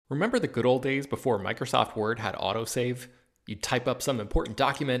Remember the good old days before Microsoft Word had autosave? You'd type up some important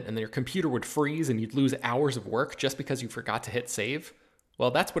document and then your computer would freeze and you'd lose hours of work just because you forgot to hit save?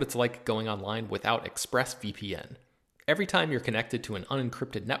 Well, that's what it's like going online without ExpressVPN. Every time you're connected to an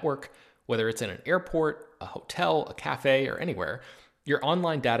unencrypted network, whether it's in an airport, a hotel, a cafe, or anywhere, your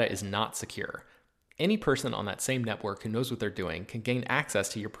online data is not secure. Any person on that same network who knows what they're doing can gain access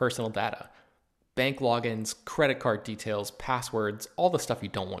to your personal data. Bank logins, credit card details, passwords, all the stuff you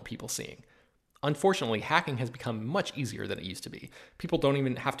don't want people seeing. Unfortunately, hacking has become much easier than it used to be. People don't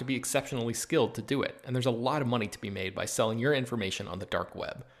even have to be exceptionally skilled to do it, and there's a lot of money to be made by selling your information on the dark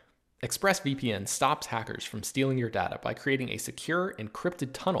web. ExpressVPN stops hackers from stealing your data by creating a secure, encrypted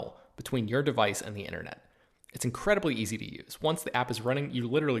tunnel between your device and the internet. It's incredibly easy to use. Once the app is running, you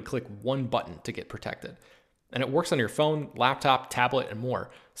literally click one button to get protected. And it works on your phone, laptop, tablet, and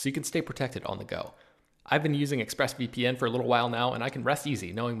more, so you can stay protected on the go. I've been using ExpressVPN for a little while now, and I can rest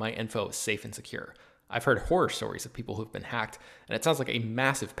easy knowing my info is safe and secure. I've heard horror stories of people who've been hacked, and it sounds like a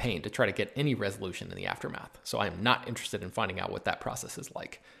massive pain to try to get any resolution in the aftermath, so I am not interested in finding out what that process is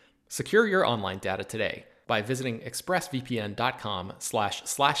like. Secure your online data today by visiting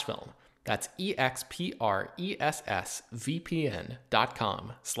expressvpn.com/film. That's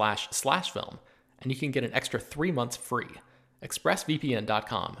expressvpn.com//film, and you can get an extra 3 months free.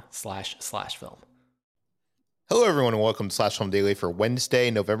 expressvpn.com//film. Hello, everyone, and welcome to Slash Film Daily for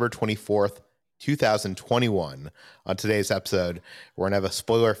Wednesday, November 24th, 2021. On today's episode, we're going to have a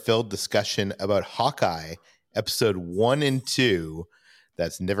spoiler-filled discussion about Hawkeye, episode 1 and 2.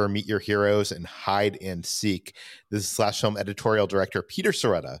 That's Never Meet Your Heroes and Hide and Seek. This is Slash Film editorial director Peter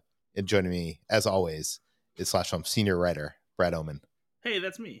Soretta, and joining me, as always, is Slash Film senior writer Brad Oman. Hey,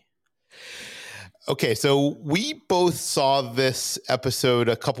 that's me. Okay, so we both saw this episode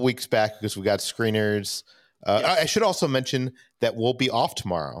a couple weeks back because we got screeners. Yes. I should also mention that we'll be off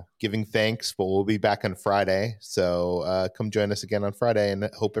tomorrow, giving thanks, but we'll be back on Friday. So come join us again on Friday, and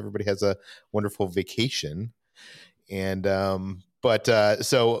hope everybody has a wonderful vacation. And so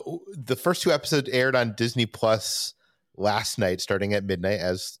the first two episodes aired on Disney Plus last night, starting at midnight,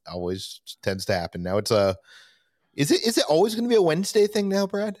 as always tends to happen. Now is it always going to be a Wednesday thing now,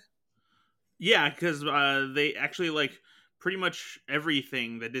 Brad? Yeah, because they actually pretty much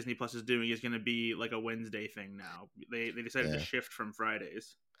everything that Disney Plus is doing is going to be like a Wednesday thing now. They decided to shift from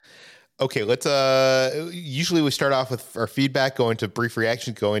Fridays. Okay, let's usually we start off with our feedback, go into brief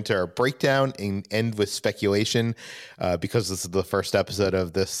reaction, go into our breakdown, and end with speculation. Because this is the first episode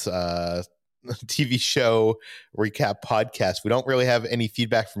of this TV show recap podcast, we don't really have any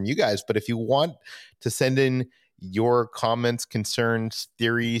feedback from you guys, but if you want to send in your comments, concerns,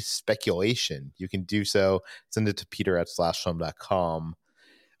 theories, speculation, you can do so. Send it to peter@slashfilm.com.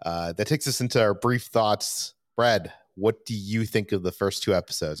 That takes us into our brief thoughts. Brad, what do you think of the first two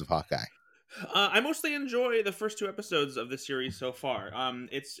episodes of Hawkeye? I mostly enjoy the first two episodes of this series so far.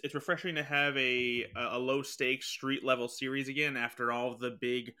 It's refreshing to have a low stakes street level series again after all of the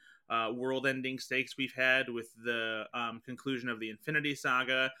big world ending stakes we've had with the conclusion of the Infinity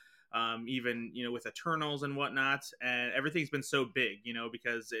Saga. Even with Eternals and whatnot, and everything's been so big,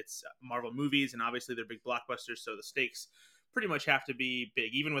 because it's Marvel movies and obviously they're big blockbusters, so the stakes pretty much have to be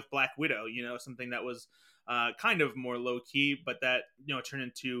big. Even with Black Widow, something that was kind of more low key, but that turned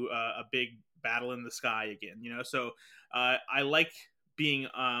into a big battle in the sky again. So I like being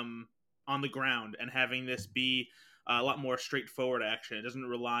on the ground and having this be a lot more straightforward action. It doesn't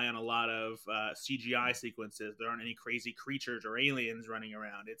rely on a lot of CGI sequences. There aren't any crazy creatures or aliens running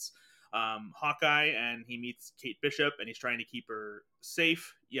around. It's Hawkeye, and he meets Kate Bishop, and he's trying to keep her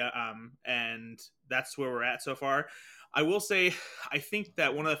safe. And that's where we're at so far. I will say, I think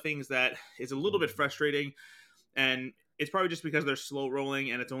that one of the things that is a little bit frustrating, and it's probably just because they're slow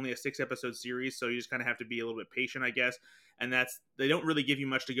rolling and it's only a 6-episode series, so you just kind of have to be a little bit patient, I guess. And that's, they don't really give you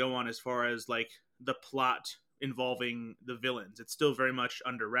much to go on as far as the plot involving the villains. It's still very much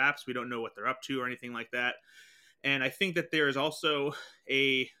under wraps. We don't know what they're up to or anything like that. And I think that there is also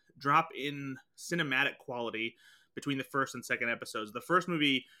a drop in cinematic quality between the first and second episodes. The first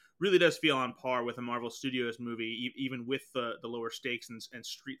movie really does feel on par with a Marvel Studios movie, even with the lower stakes and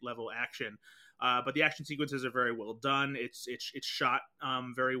street level action. But the action sequences are very well done. It's shot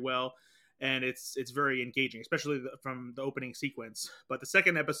very well, and it's very engaging, especially from the opening sequence. But the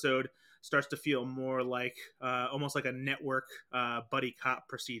second episode starts to feel more like almost like a network buddy cop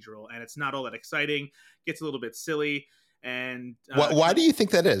procedural, and it's not all that exciting. Gets a little bit silly. And why do you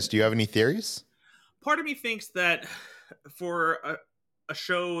think that is? Do you have any theories? Part of me thinks that for a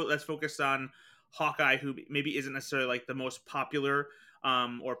show that's focused on Hawkeye, who maybe isn't necessarily the most popular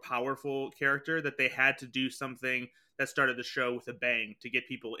or powerful character, that they had to do something that started the show with a bang to get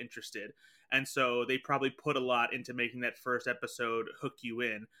people interested. And so they probably put a lot into making that first episode hook you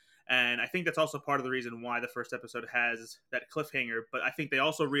in. And I think that's also part of the reason why the first episode has that cliffhanger. But I think they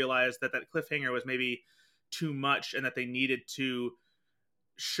also realized that that cliffhanger was maybe too much and that they needed to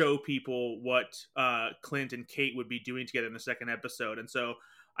show people what Clint and Kate would be doing together in the second episode. And so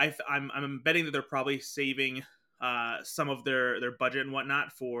I'm betting that they're probably saving some of their budget and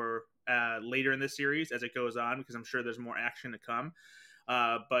whatnot for later in the series as it goes on, because I'm sure there's more action to come.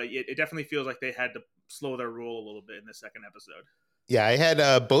 But it definitely feels like they had to slow their roll a little bit in the second episode. Yeah, I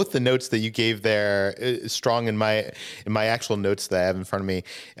had both the notes that you gave there strong in my actual notes that I have in front of me,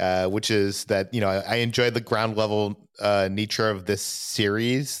 which is that I enjoyed the ground level nature of this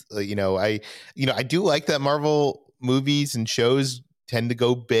series. I do like that Marvel movies and shows tend to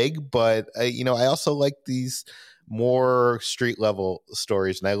go big, but I also like these more street level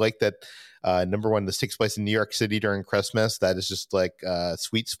stories, and I like that. Number one, this takes place in New York City during Christmas. That is just like a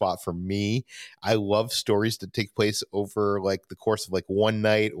sweet spot for me. I love stories that take place over like the course of like one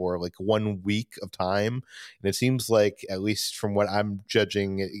night or like 1 week of time. And it seems like, at least from what I'm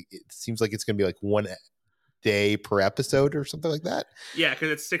judging, it seems like it's going to be like 1 day per episode or something like that. Yeah, because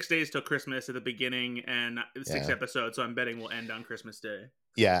it's 6 days till Christmas at the beginning and 6 episodes. So I'm betting we'll end on Christmas Day.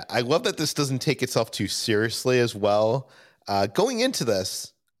 Yeah, I love that this doesn't take itself too seriously as well. Going into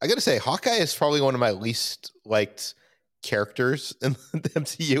this, I got to say, Hawkeye is probably one of my least liked characters in the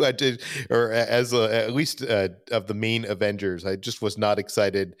MCU. At least of the main Avengers. I just was not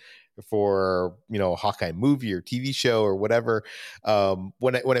excited for a Hawkeye movie or TV show or whatever.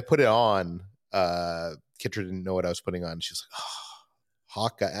 When I put it on, Kitra didn't know what I was putting on. She was like, "Oh,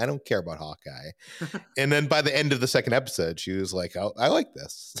 Hawkeye, I don't care about Hawkeye." And then by the end of the second episode, she was like, "Oh, I like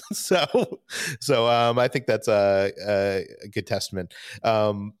this." so I think that's a good testament.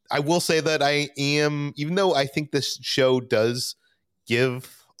 I will say that I am, even though I think this show does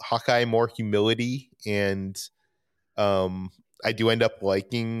give Hawkeye more humility, and I do end up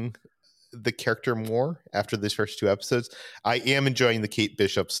liking the character more after these first 2 episodes. I am enjoying the Kate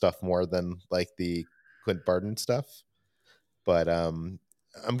Bishop stuff more than like the Clint Barton stuff. But I'm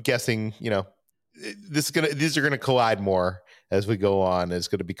guessing, these are gonna collide more as we go on. It's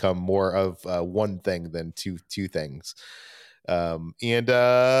going to become more of one thing than two things. I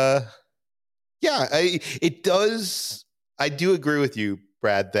do agree with you,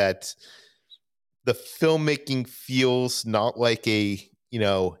 Brad, that the filmmaking feels not like a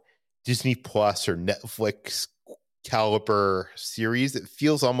Disney Plus or Netflix caliber series. It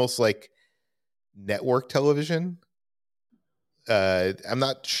feels almost like network television. I'm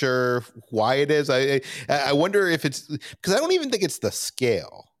not sure why it is. I wonder if it's because I don't even think it's the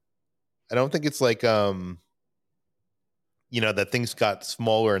scale. I don't think it's like that things got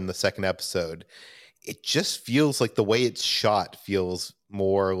smaller in the second episode. It just feels like the way it's shot feels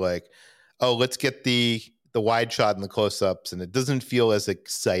more like, oh, let's get the wide shot and the close-ups, and it doesn't feel as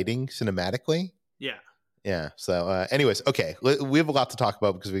exciting cinematically. Yeah. So anyways, okay, we have a lot to talk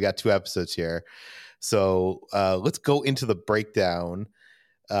about because we got 2 episodes here. So let's go into the breakdown.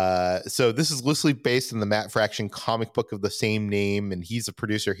 So this is loosely based on the Matt Fraction comic book of the same name, and he's a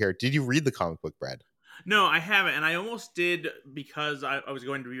producer here. Did you read the comic book, Brad? No, I haven't, and I almost did because I was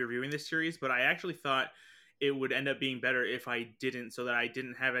going to be reviewing this series, but I actually thought it would end up being better if I didn't, so that I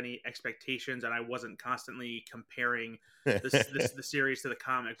didn't have any expectations and I wasn't constantly comparing the series to the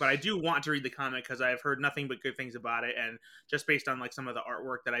comic. But I do want to read the comic because I've heard nothing but good things about it, and just based on like some of the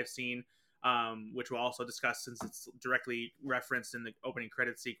artwork that I've seen, which we'll also discuss since it's directly referenced in the opening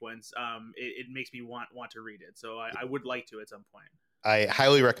credit sequence, it makes me want to read it. So I would like to at some point. I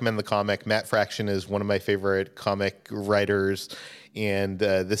highly recommend the comic. Matt Fraction is one of my favorite comic writers, and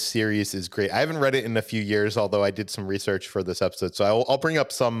this series is great. I haven't read it in a few years, although I did some research for this episode, so I'll bring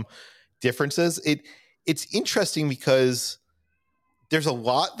up some differences. It's interesting because there's a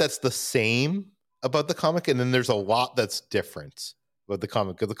lot that's the same about the comic, and then there's a lot that's different about the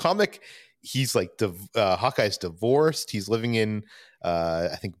comic. The comic, he's like Hawkeye's divorced. He's living in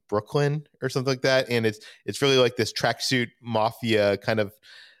I think Brooklyn or something like that, and it's really like this tracksuit mafia kind of.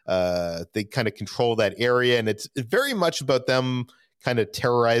 They kind of control that area, and it's very much about them kind of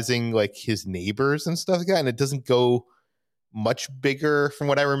terrorizing like his neighbors and stuff like that. And it doesn't go much bigger from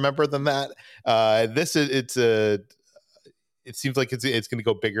what I remember than that. It seems like it's going to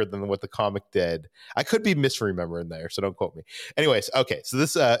go bigger than what the comic did. I could be misremembering there, so don't quote me. Anyways, okay, so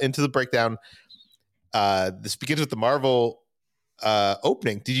this into the breakdown. This begins with the Marvel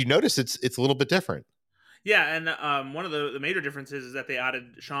opening. Did you notice it's a little bit different? Yeah, and one of the major differences is that they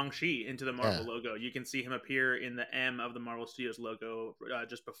added Shang-Chi into the Marvel logo. You can see him appear in the M of the Marvel Studios logo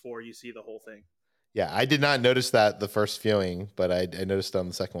just before you see the whole thing. Yeah, I did not notice that the first viewing, but I noticed it on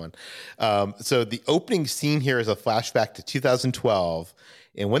the second one. So the opening scene here is a flashback to 2012.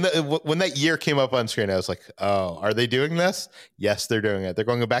 And when that year came up on screen, I was like, oh, are they doing this? Yes, they're doing it. They're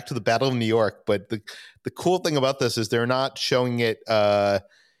going back to the Battle of New York. But the cool thing about this is they're not showing it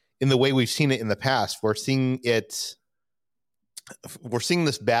in the way we've seen it in the past. We're seeing this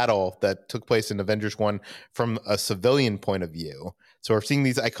battle that took place in Avengers 1 from a civilian point of view. So we're seeing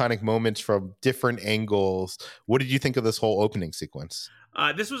these iconic moments from different angles. What did you think of this whole opening sequence?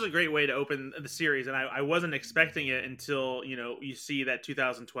 This was a great way to open the series, and I wasn't expecting it until you see that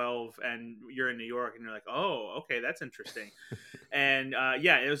 2012 and you're in New York and you're like, oh, okay, that's interesting. And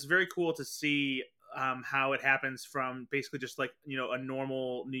yeah, it was very cool to see how it happens from basically just like a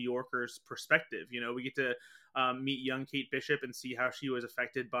normal New Yorker's perspective. We get to meet young Kate Bishop and see how she was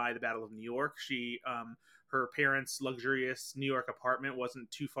affected by the Battle of New York. Her parents' luxurious New York apartment wasn't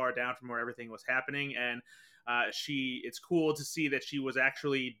too far down from where everything was happening, and it's cool to see that she was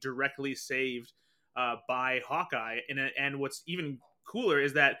actually directly saved by Hawkeye. And what's even cooler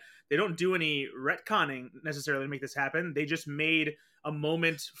is that they don't do any retconning necessarily to make this happen. They just made a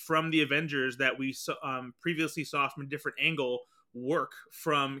moment from the Avengers that we previously saw from a different angle work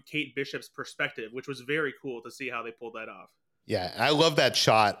from Kate Bishop's perspective, which was very cool to see how they pulled that off. Yeah, I love that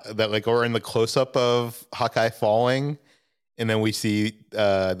shot that we're in the close up of Hawkeye falling, and then we see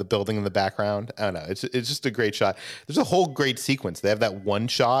the building in the background. I don't know. It's just a great shot. There's a whole great sequence. They have that one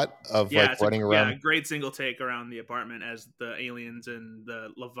shot of running around. Yeah, great single take around the apartment as the aliens and the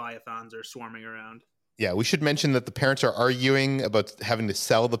Leviathans are swarming around. Yeah, we should mention that the parents are arguing about having to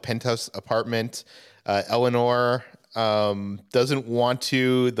sell the penthouse apartment. Eleanor doesn't want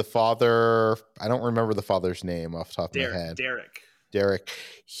to. The father, I don't remember the father's name off the top of my head. Derek.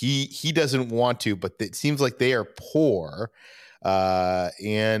 He doesn't want to, but it seems like they are poor.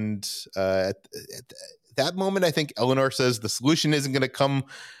 And at that moment, I think Eleanor says the solution isn't going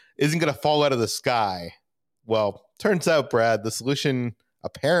to fall out of the sky. Well, turns out, Brad, the solution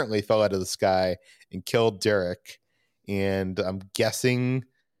apparently fell out of the sky and killed Derek. And I'm guessing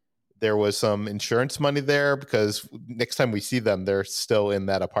there was some insurance money there, because next time we see them, they're still in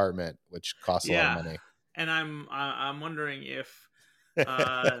that apartment, which costs a lot of money. And I'm wondering if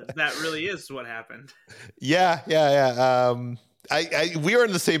that really is what happened. Yeah. We are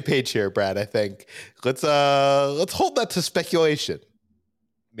on the same page here, Brad. I think let's hold that to speculation,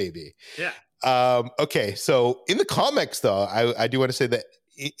 maybe. Yeah. Okay. So in the comics, though, I do want to say that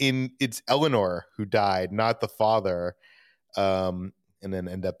it's Eleanor who died, not the father. And then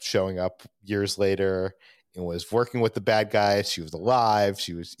end up showing up years later and was working with the bad guys. She was alive.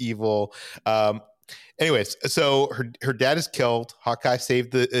 She was evil. Anyways, so her dad is killed. Hawkeye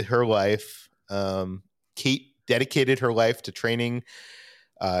saved her life. Kate dedicated her life to training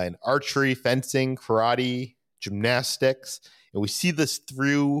in archery, fencing, karate, gymnastics. And we see this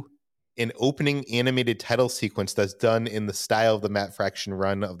through an opening animated title sequence that's done in the style of the Matt Fraction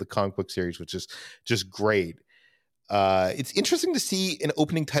run of the comic book series, which is just great. It's interesting to see an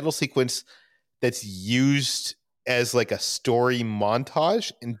opening title sequence that's used as like a story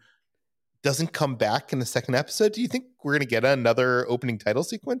montage and doesn't come back in the second episode. Do you think we're going to get another opening title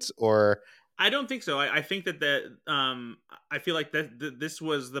sequence, or? I don't think so. I think that I feel like that this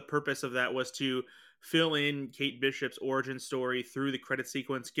was the purpose of that, was to fill in Kate Bishop's origin story through the credit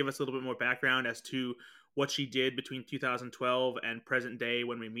sequence, give us a little bit more background as to what she did between 2012 and present day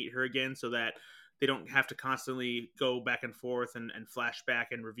when we meet her again, so that they don't have to constantly go back and forth and flash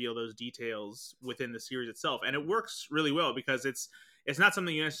back and reveal those details within the series itself. And it works really well because it's not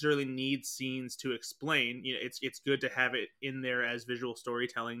something you necessarily need scenes to explain. It's good to have it in there as visual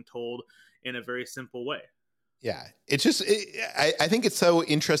storytelling told in a very simple way. Yeah, it's just I think it's so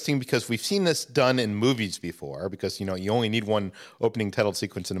interesting because we've seen this done in movies before, because you only need one opening title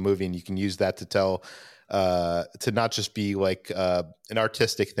sequence in a movie, and you can use that to tell to not just be like an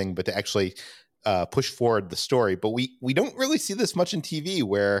artistic thing, but to actually push forward the story. But we don't really see this much in TV,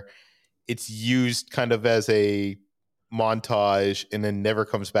 where it's used kind of as a montage and then never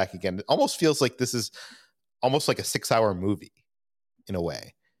comes back again. It almost feels like this is almost like a 6-hour movie in a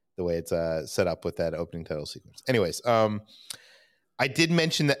way, the way it's set up with that opening title sequence. Anyways, I did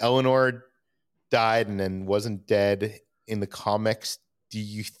mention that Eleanor died and then wasn't dead in the comics. Do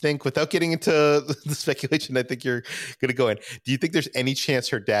you think, without getting into the speculation I think you're going to go in, do you think there's any chance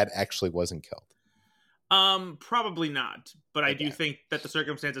her dad actually wasn't killed? Probably not, but Okay. I do think that the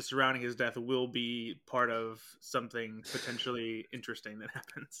circumstances surrounding his death will be part of something potentially interesting that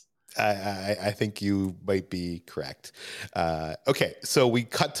happens. I think you might be correct. Okay, so we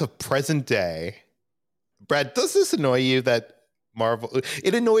cut to present day. Brad, does this annoy you that Marvel.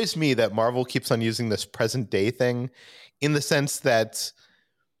 It annoys me that Marvel keeps on using this present day thing, in the sense that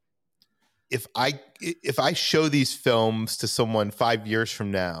if I show these films to someone 5 years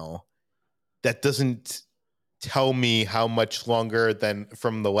from now, that doesn't tell me how much longer than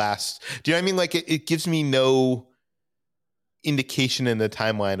from the last. Do you know what I mean? Like it gives me no indication in the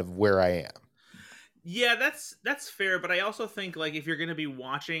timeline of where I am. Yeah, that's fair, but I also think like if you're going to be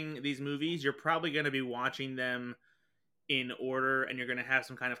watching these movies, you're probably going to be watching them in order, and you're going to have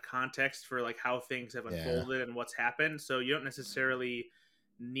some kind of context for like how things have unfolded and what's happened. So you don't necessarily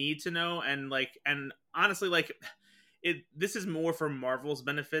need to know. And honestly, like this is more for Marvel's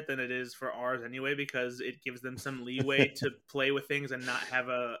benefit than it is for ours anyway, because it gives them some leeway to play with things and not have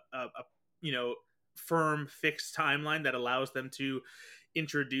a firm fixed timeline that allows them to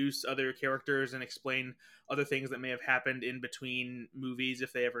introduce other characters and explain other things that may have happened in between movies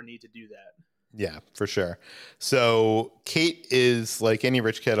if they ever need to do that. Yeah, for sure. So Kate is like any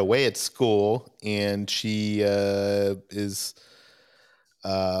rich kid away at school, and she is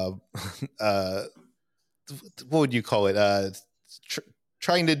what would you call it?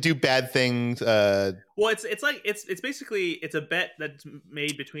 Trying to do bad things. Well, it's basically it's a bet that's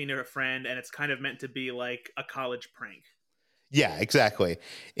made between her friend, and it's kind of meant to be like a college prank. Yeah, exactly.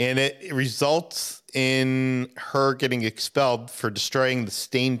 And it results in her getting expelled for destroying the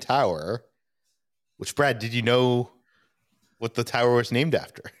Stane Tower. Which, Brad, did you know what the tower was named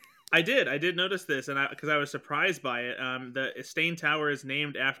after? I did notice this, and because I was surprised by it. The Stane Tower is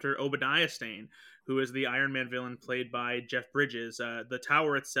named after Obadiah Stane, who is the Iron Man villain played by Jeff Bridges. The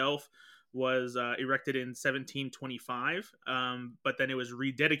tower itself was erected in 1725, but then it was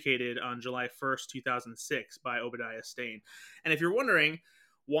rededicated on July 1st, 2006 by Obadiah Stane. And if you're wondering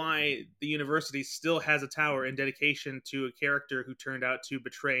why the university still has a tower in dedication to a character who turned out to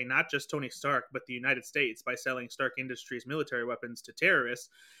betray not just Tony Stark, but the United States by selling Stark Industries military weapons to terrorists,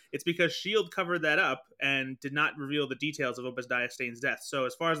 it's because S.H.I.E.L.D. covered that up and did not reveal the details of Obadiah Stane's death. So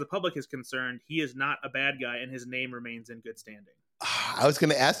as far as the public is concerned, he is not a bad guy, and his name remains in good standing. I was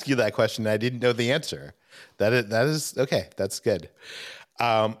going to ask you that question. I didn't know the answer. That is okay. That's good.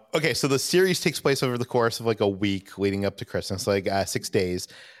 Okay, so the series takes place over the course of like a week leading up to Christmas, like 6 days.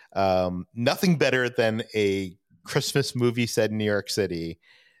 Nothing better than a Christmas movie set in New York City.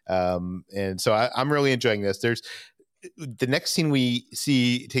 And so I'm really enjoying this. There's the next scene we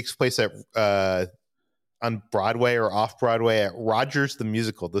see takes place at on Broadway or off Broadway at Rogers the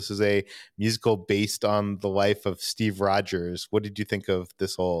Musical. This is a musical based on the life of Steve Rogers. What did you think of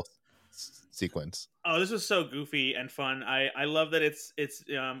this whole sequence? Oh, this was so goofy and fun. I love that it's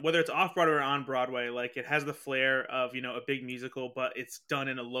whether it's off Broadway or on Broadway, like it has the flair of a big musical, but it's done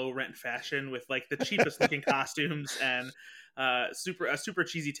in a low rent fashion with like the cheapest looking costumes and a super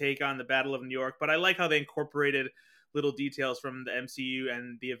cheesy take on the Battle of New York. But I like how they incorporated little details from the MCU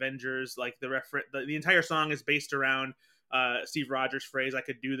and the Avengers. Like the entire song is based around Steve Rogers' phrase, "I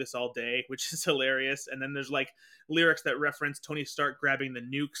could do this all day," which is hilarious. And then there's like lyrics that reference Tony Stark grabbing the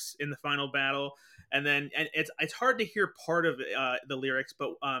nukes in the final battle. And it's hard to hear part of the lyrics,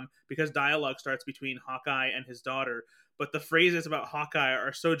 but because dialogue starts between Hawkeye and his daughter. But the phrases about Hawkeye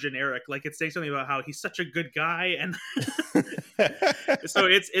are so generic. Like it's saying something about how he's such a good guy, and so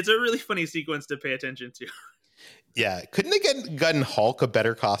it's a really funny sequence to pay attention to. Yeah, couldn't they gotten Hulk a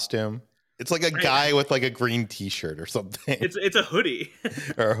better costume? It's like a guy with like a green T-shirt or something. It's a hoodie.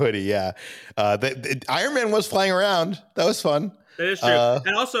 Or a hoodie, yeah. The Iron Man was flying around. That was fun. That is true.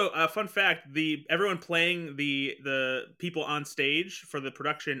 And also, fun fact: everyone playing the people on stage for the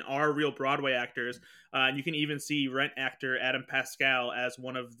production are real Broadway actors. And you can even see Rent actor Adam Pascal as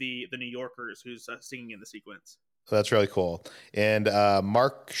one of the New Yorkers who's singing in the sequence. So that's really cool. And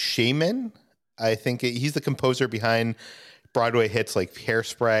Mark Shaman, I think he's the composer behind Broadway hits like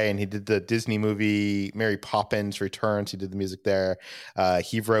Hairspray, and he did the Disney movie Mary Poppins Returns. He did the music there.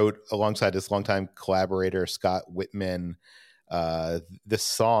 He wrote alongside his longtime collaborator Scott Whitman this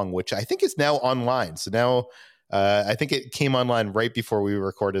song, which I think is now online. So now I think it came online right before we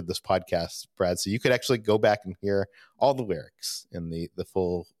recorded this podcast, Brad. So you could actually go back and hear all the lyrics in the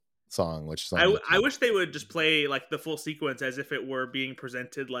full song, which is I wish they would just play like the full sequence as if it were being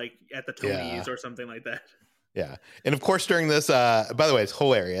presented like at the Tonys or something like that. Yeah. And of course, during this, by the way, it's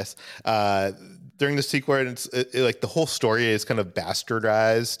hilarious. During the sequence, like the whole story is kind of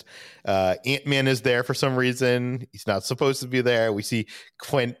bastardized. Ant-Man is there for some reason. He's not supposed to be there. We see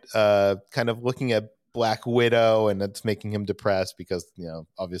Quint kind of looking at Black Widow, and that's making him depressed because,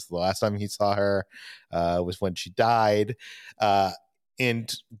 obviously the last time he saw her was when she died.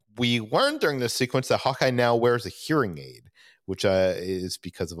 And we learned during this sequence that Hawkeye now wears a hearing aid, which is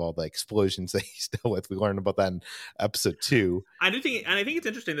because of all the explosions that he's dealt with. We learned about that in episode 2. I think it's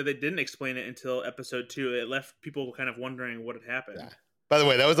interesting that they didn't explain it until episode 2. It left people kind of wondering what had happened. Yeah. By the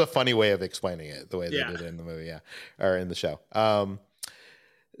way, that was a funny way of explaining it, the way they Yeah. did it in the movie, or in the show.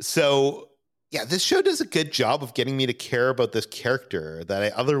 So yeah, this show does a good job of getting me to care about this character that I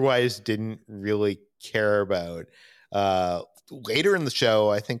otherwise didn't really care about. Later in the show,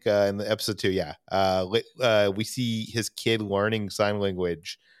 I think in the episode 2, we see his kid learning sign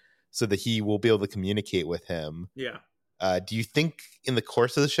language so that he will be able to communicate with him. Yeah. Do you think in the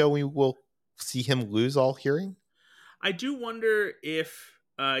course of the show we will see him lose all hearing? I do wonder if,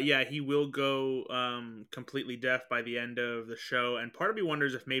 he will go completely deaf by the end of the show. And part of me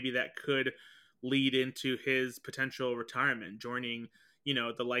wonders if maybe that could lead into his potential retirement, joining,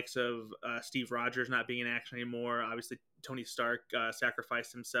 the likes of Steve Rogers not being in action anymore. Obviously, Tony Stark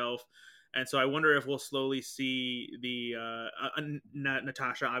sacrificed himself. And so I wonder if we'll slowly see the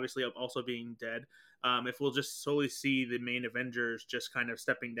Natasha obviously also being dead. If we'll just slowly see the main Avengers just kind of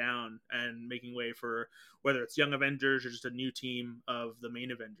stepping down and making way for whether it's Young Avengers or just a new team of the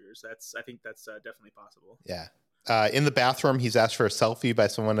main Avengers. I think that's definitely possible. Yeah. In the bathroom, he's asked for a selfie by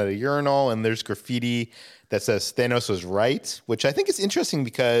someone at a urinal, and there's graffiti that says Thanos was right, which I think is interesting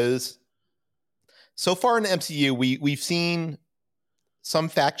because so far in the MCU, we've seen some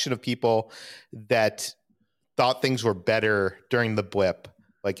faction of people that thought things were better during the blip,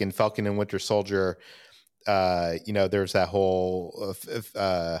 like in Falcon and Winter Soldier. There's that whole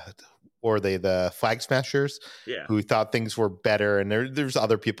or the Flag Smashers, who thought things were better, and there's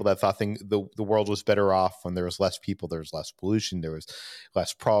other people that thought the world was better off when there was less people, there was less pollution, there was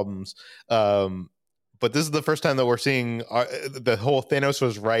less problems. But this is the first time that we're seeing the whole Thanos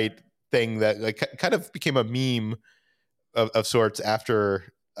was right thing that like kind of became a meme of sorts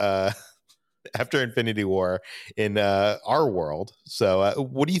after Infinity War in our world. So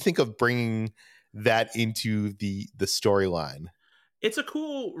what do you think of bringing that into the storyline? It's a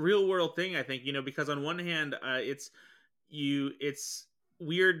cool real world thing, I think, because on one hand, it's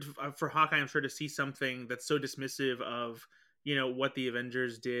weird for Hawkeye, I'm sure, to see something that's so dismissive of, what the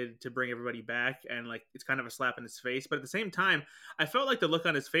Avengers did to bring everybody back, and like it's kind of a slap in his face. But at the same time, I felt like the look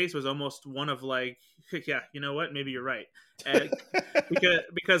on his face was almost one of like, yeah, you know what, maybe you're right. And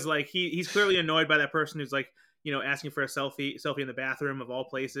because like he's clearly annoyed by that person who's like, asking for a selfie in the bathroom of all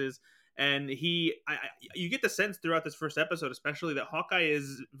places. And you get the sense throughout this first episode, especially, that Hawkeye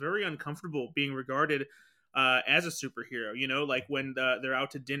is very uncomfortable being regarded as a superhero. Like when they're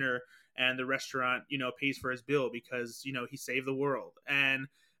out to dinner and the restaurant, pays for his bill because, he saved the world. And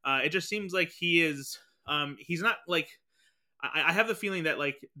it just seems like he is, he's not like, I have the feeling that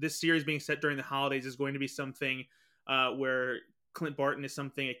like this series being set during the holidays is going to be something where Clint Barton is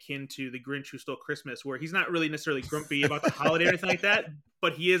something akin to the Grinch Who Stole Christmas, where he's not really necessarily grumpy about the holiday or anything like that,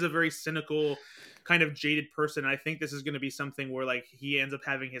 but he is a very cynical, kind of jaded person. I think this is going to be something where like he ends up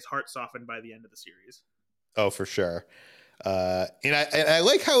having his heart softened by the end of the series. Oh, for sure. And I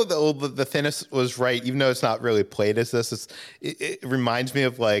like how the Thanos was right, even though it's not really played as this. It reminds me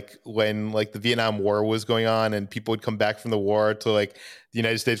of like when like the Vietnam War was going on and people would come back from the war to like the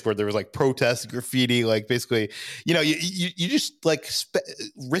United States, where there was like protests, graffiti, like basically, you just like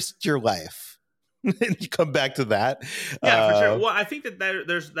risked your life and you come back to that. Yeah, for sure. Well, I think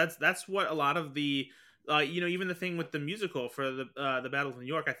that's what a lot of the even the thing with the musical for the Battle of New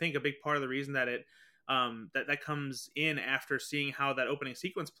York. I think a big part of the reason that it that comes in after seeing how that opening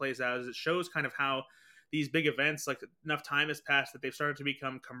sequence plays out is it shows kind of how these big events, like enough time has passed that they've started to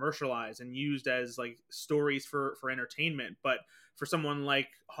become commercialized and used as like stories for entertainment. But for someone like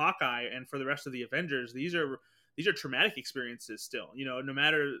Hawkeye and for the rest of the Avengers, these are traumatic experiences still. No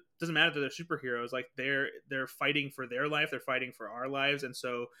matter, doesn't matter that they're superheroes, like they're fighting for their life, they're fighting for our lives. And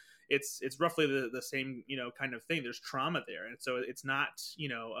so it's roughly the same, kind of thing. There's trauma there. And so it's not,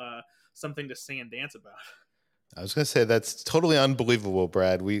 something to sing and dance about. I was going to say that's totally unbelievable,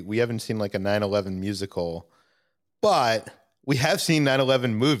 Brad. We haven't seen like a 9/11 musical, but we have seen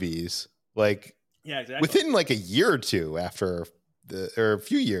 9/11 movies, like within like a year or two after or a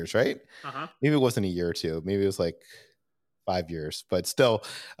few years, right? Maybe it wasn't a year or two. Maybe it was like 5 years, but still,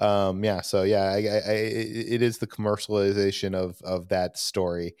 So it is the commercialization of that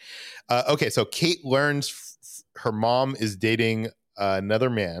story. Okay, so Kate learns her mom is dating another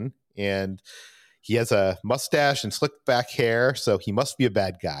man, and he has a mustache and slicked back hair, so he must be a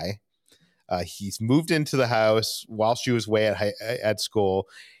bad guy. He's moved into the house while she was away at school,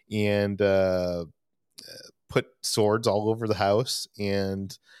 and put swords all over the house.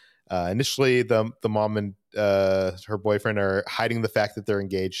 And initially, the mom and her boyfriend are hiding the fact that they're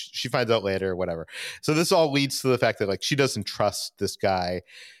engaged. She finds out later, whatever. So this all leads to the fact that like she doesn't trust this guy.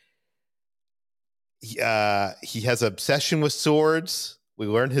 He has an obsession with swords. We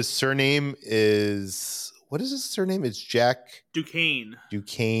learned his surname is, what is his surname? It's Jack Duquesne.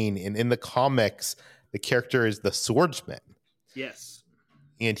 And in the comics, the character is the swordsman. Yes.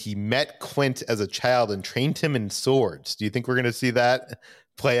 And he met Clint as a child and trained him in swords. Do you think we're going to see that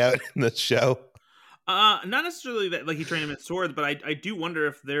play out in the show? Not necessarily that like he trained him in swords, but I do wonder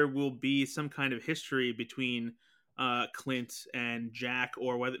if there will be some kind of history between Clint and Jack,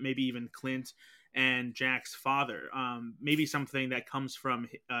 or whether maybe even Clint and Jack's father. Maybe something that comes from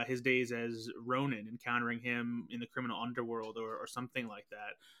his days as Ronin, encountering him in the criminal underworld, or something like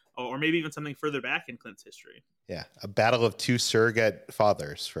that. Or maybe even something further back in Clint's history. Yeah, a battle of two surrogate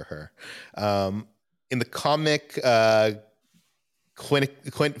fathers for her. In the comic,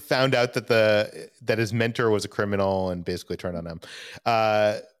 Clint found out that his mentor was a criminal and basically turned on him.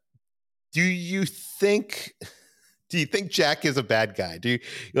 Do you think Jack is a bad guy? Do you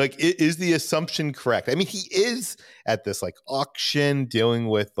like, is the assumption correct? I mean, he is at this like auction dealing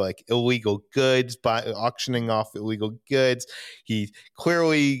with like illegal goods, auctioning off illegal goods. He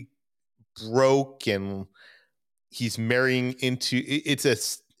clearly broke, and he's marrying into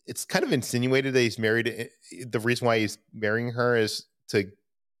it's kind of insinuated that he's married. The reason why he's marrying her is to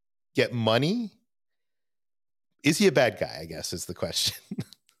get money. Is he a bad guy, I guess, is the question.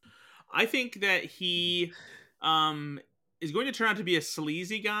 I think that he is going to turn out to be a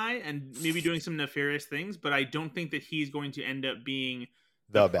sleazy guy and maybe doing some nefarious things, but I don't think that he's going to end up being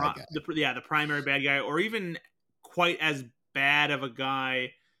the bad guy. The primary bad guy, or even quite as bad of a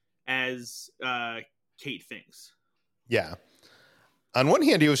guy as Kate thinks. Yeah. On one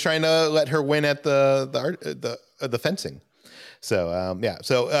hand, he was trying to let her win at the fencing. So yeah.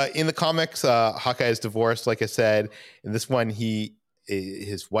 So in the comics, Hawkeye is divorced. Like I said, in this one,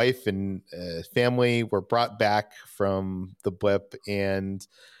 his wife and family were brought back from the blip. And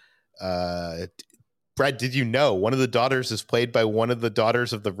Brad, did you know one of the daughters is played by one of the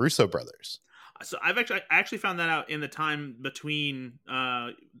daughters of the Russo brothers? So I actually found that out in the time between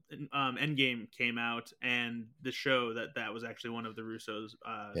Endgame came out and the show, that was actually one of the Russo's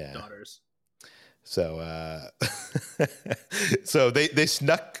daughters. So so they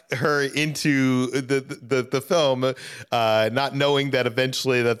snuck her into the film, not knowing that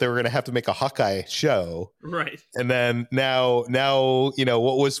eventually that they were going to have to make a Hawkeye show, right? And then now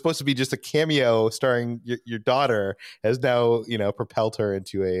what was supposed to be just a cameo starring your daughter has now propelled her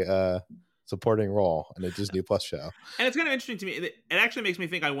into a supporting role in a Disney Plus show. And it's kind of interesting to me. It actually makes me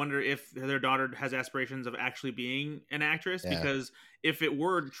think, I wonder if their daughter has aspirations of actually being an actress, because if it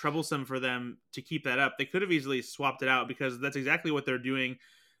were troublesome for them to keep that up, they could have easily swapped it out, because that's exactly what they're doing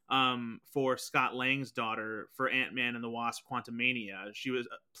for Scott Lang's daughter for Ant-Man and the Wasp: Quantumania. She was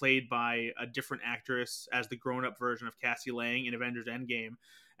played by a different actress as the grown-up version of Cassie Lang in Avengers Endgame.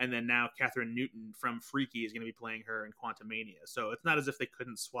 And then now Catherine Newton from Freaky is going to be playing her in Quantumania. So it's not as if they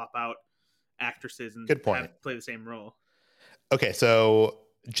couldn't swap out actresses and play the same role. Okay, so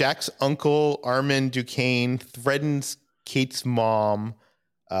Jack's uncle Armand Duquesne threatens Kate's mom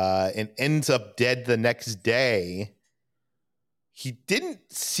and ends up dead the next day. He didn't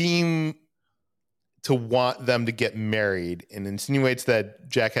seem to want them to get married and insinuates that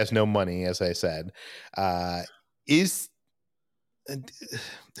Jack has no money, as I said.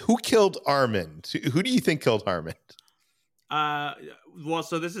 Who killed Armand? Who do you think killed Armand? Well,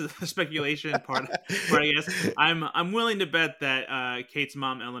 so this is the speculation part, but I guess I'm willing to bet that Kate's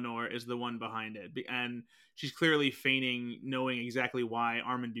mom Eleanor is the one behind it, and she's clearly feigning knowing exactly why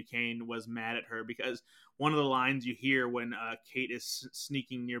Armand Duquesne was mad at her, because one of the lines you hear when Kate is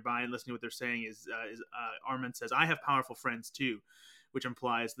sneaking nearby and listening to what they're saying is Armand says, "I have powerful friends too," which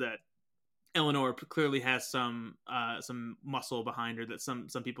implies that Eleanor clearly has some muscle behind her, that some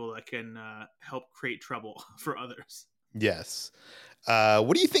people that can help create trouble for others. Yes.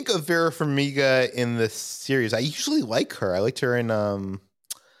 What do you think of Vera Farmiga in this series? I usually like her. I liked her in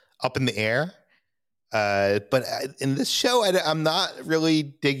Up in the Air. But in this show, I'm not really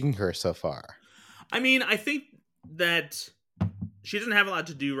digging her so far. I mean, I think that she doesn't have a lot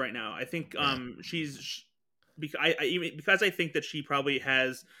to do right now. I think because I think that she probably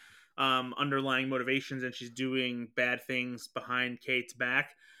has underlying motivations, and she's doing bad things behind Kate's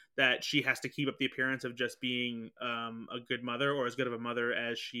back, that she has to keep up the appearance of just being a good mother, or as good of a mother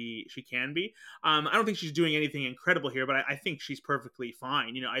as she can be. I don't think she's doing anything incredible here, but I think she's perfectly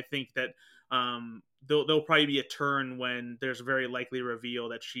fine. I think that there'll probably be a turn when there's a very likely reveal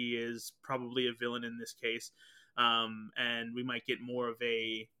that she is probably a villain in this case. and we might get more of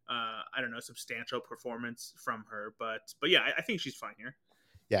a I don't know, substantial performance from her. But yeah, I think she's fine here.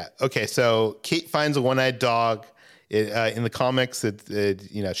 Yeah. Okay. So Kate finds a one-eyed dog. In the comics, even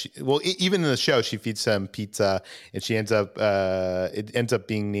in the show, she feeds some pizza, and it ends up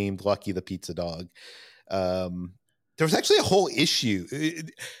being named Lucky the pizza dog. There was actually a whole issue.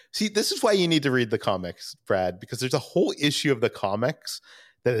 See, this is why you need to read the comics, Brad, because there's a whole issue of the comics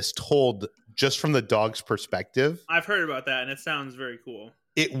that is told just from the dog's perspective. I've heard about that, and it sounds very cool.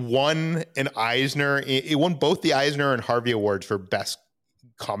 It won an Eisner. It won both the Eisner and Harvey Awards for best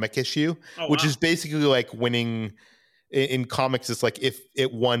comic issue, which is basically like winning in comics. It's like if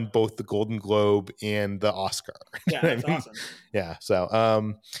it won both the Golden Globe and the Oscar. Yeah, that's awesome. Yeah.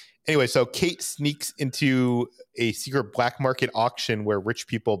 So anyway, so Kate sneaks into a secret black market auction where rich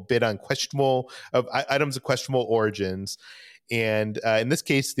people bid on items of questionable origins. And in this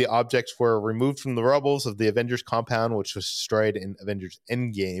case, the objects were removed from the rubbles of the Avengers compound, which was destroyed in Avengers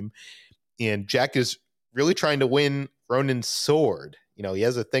Endgame. And Jack is really trying to win Ronin's sword. He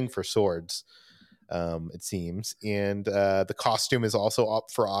has a thing for swords, it seems. And the costume is also up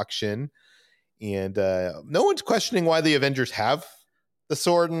for auction. And no one's questioning why the Avengers have the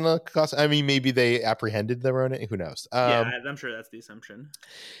sword and the costume. I mean, maybe they apprehended the Ronin. Who knows? Yeah, I'm sure that's the assumption.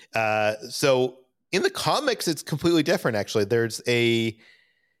 So in the comics, it's completely different. Actually, there's it's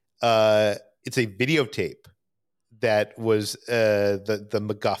a videotape that was the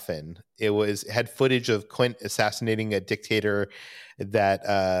MacGuffin. It had footage of Clint assassinating a dictator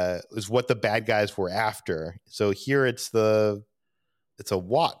that was what the bad guys were after. So here it's a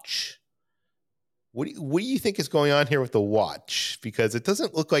watch. What do you think is going on here with the watch? Because it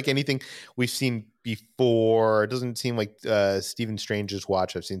doesn't look like anything we've seen before. It doesn't seem like Stephen Strange's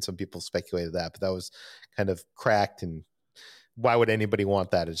watch. I've seen some people speculate that, but that was kind of cracked. And why would anybody want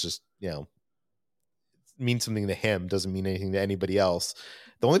that? It's just, means something to him, doesn't mean anything to anybody else.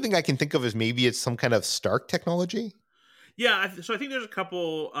 The only thing I can think of is maybe it's some kind of Stark technology. Yeah, so I think there's a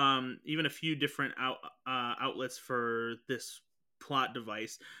couple, even a few different outlets for this plot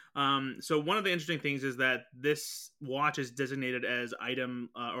device. So one of the interesting things is that this watch is designated as item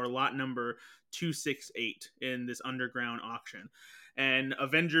or lot number 268 in this underground auction. And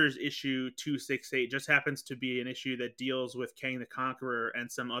Avengers issue 268 just happens to be an issue that deals with Kang the Conqueror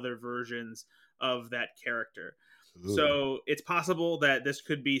and some other versions of that character. Ooh. So it's possible that this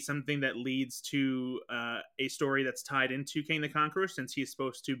could be something that leads to a story that's tied into Kang the Conqueror, since he's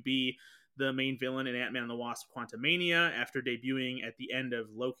supposed to be the main villain in Ant-Man and the Wasp: Quantumania after debuting at the end of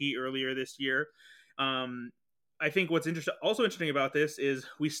Loki earlier this year. I think what's also interesting about this is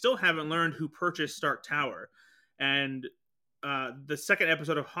we still haven't learned who purchased Stark Tower. And the second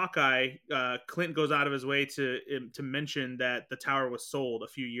episode of Hawkeye, Clint goes out of his way to mention that the tower was sold a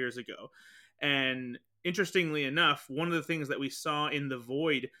few years ago. And interestingly enough, one of the things that we saw in The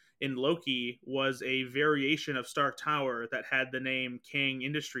Void in Loki was a variation of Stark Tower that had the name Kang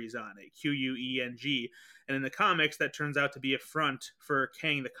Industries on it, Queng. And in the comics, that turns out to be a front for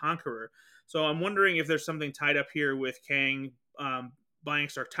Kang the Conqueror. So I'm wondering if there's something tied up here with Kang buying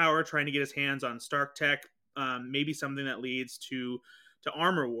Stark Tower, trying to get his hands on Stark tech, maybe something that leads to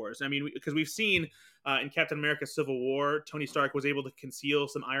armor wars. I mean, because we've seen in Captain America Civil War, Tony Stark was able to conceal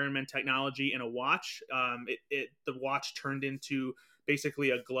some Iron Man technology in a watch. The watch turned into basically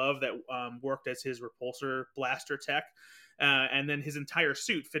a glove that worked as his repulsor blaster tech. And then his entire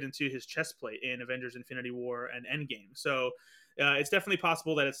suit fit into his chest plate in Avengers Infinity War and Endgame. So it's definitely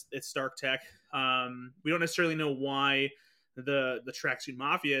possible that it's Stark tech. We don't necessarily know why the Tracksuit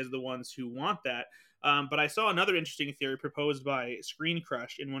Mafia is the ones who want that. But I saw another interesting theory proposed by Screen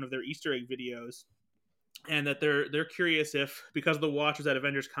Crush in one of their Easter egg videos, and that they're curious if, because the watch was at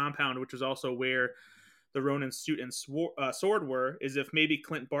Avengers Compound, which was also where the Ronin suit and sword were, is if maybe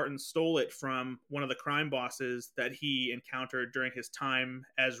Clint Barton stole it from one of the crime bosses that he encountered during his time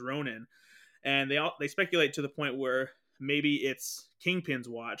as Ronin. And they speculate to the point where maybe it's Kingpin's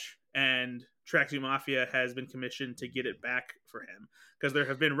watch, and Tracksuit Mafia has been commissioned to get it back for him, because there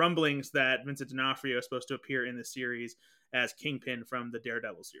have been rumblings that Vincent D'Onofrio is supposed to appear in the series as Kingpin from the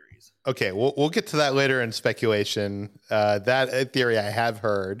Daredevil series. Okay, we'll get to that later in speculation. That theory I have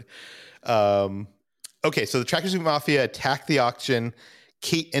heard. Okay, so the Tracksuit Mafia attack the auction.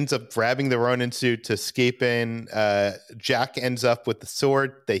 Kate ends up grabbing the Ronin suit to escape in. Jack ends up with the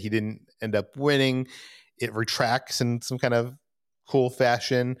sword that he didn't end up winning. It retracts in some kind of cool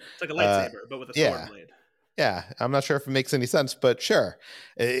fashion. It's like a lightsaber, but with a sword blade. Yeah, I'm not sure if it makes any sense, but sure.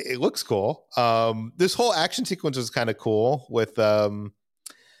 It looks cool. This whole action sequence was kind of cool with,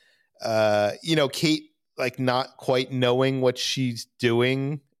 Kate like not quite knowing what she's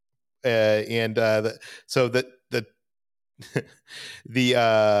doing. So that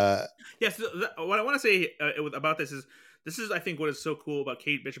Yes, what I want to say about this is I think what is so cool about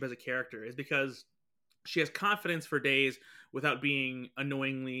Kate Bishop as a character is because she has confidence for days without being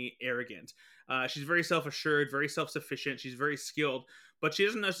annoyingly arrogant. She's very self-assured, very self-sufficient. She's very skilled, but she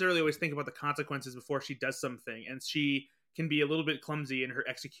doesn't necessarily always think about the consequences before she does something, and she can be a little bit clumsy in her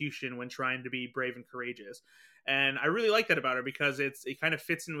execution when trying to be brave and courageous. And I really like that about her because it kind of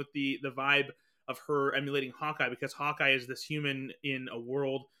fits in with the vibe of her emulating Hawkeye, because Hawkeye is this human in a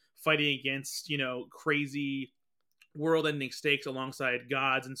world fighting against, crazy world-ending stakes alongside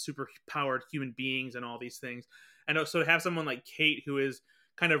gods and super-powered human beings and all these things. And so to have someone like Kate, who is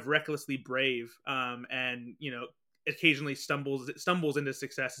kind of recklessly brave, and occasionally stumbles into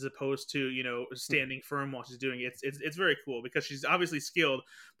success as opposed to standing firm while she's doing it, it's very cool because she's obviously skilled,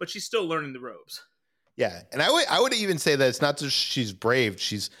 but she's still learning the ropes. Yeah, and I would even say that it's not just she's brave;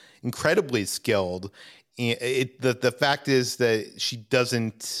 she's incredibly skilled. The fact is that she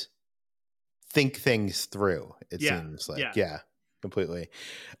doesn't think things through. It seems like completely.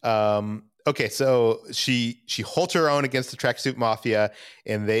 Okay, so she holds her own against the Tracksuit Mafia,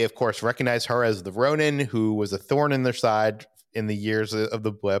 and they of course recognize her as the Ronin, who was a thorn in their side in the years of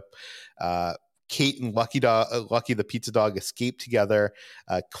the blip. Kate and Lucky the pizza dog escape together.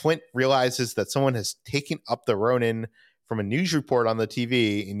 Clint realizes that someone has taken up the Ronin from a news report on the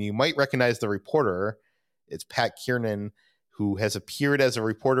TV, and you might recognize the reporter. It's Pat Kiernan, who has appeared as a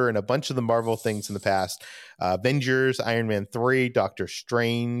reporter in a bunch of the Marvel things in the past. Avengers, Iron Man 3, Doctor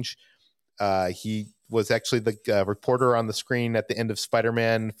Strange. He was actually the reporter on the screen at the end of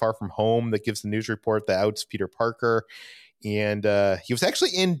Spider-Man Far From Home that gives the news report that outs Peter Parker. And he was actually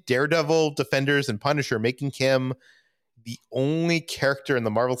in Daredevil, Defenders, and Punisher, making him the only character in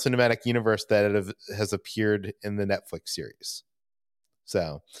the Marvel Cinematic Universe that has appeared in the Netflix series.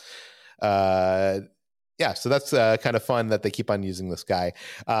 So, so that's kind of fun that they keep on using this guy.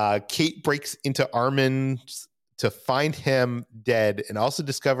 Kate breaks into Armin's to find him dead and also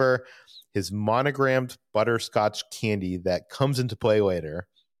discover his monogrammed butterscotch candy that comes into play later.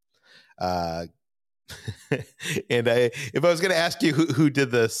 And if I was going to ask you who did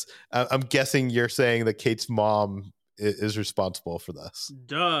this, I'm guessing you're saying that Kate's mom is responsible for this.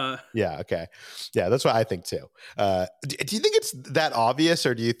 Duh. Yeah. Okay. Yeah, that's what I think too. Do you think it's that obvious,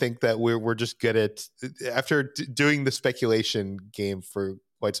 or do you think that we're just good at, after doing the speculation game for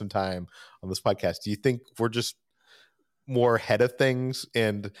quite some time on this podcast, do you think we're just more ahead of things,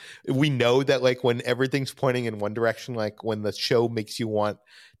 and we know that like when everything's pointing in one direction, like when the show makes you want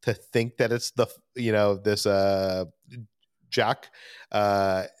to think that it's this Jack,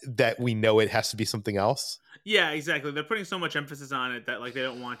 that we know it has to be something else? Yeah, exactly. They're putting so much emphasis on it that like they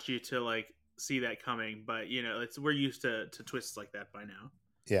don't want you to like see that coming, but we're used to twists like that by now.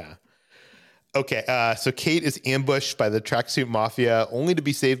 Yeah. Okay, so Kate is ambushed by the Tracksuit Mafia, only to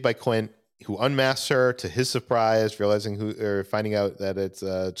be saved by Clint, who unmasks her to his surprise, finding out that it's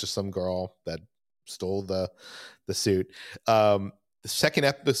just some girl that stole the suit. The second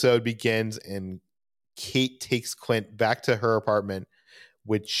episode begins, and Kate takes Clint back to her apartment,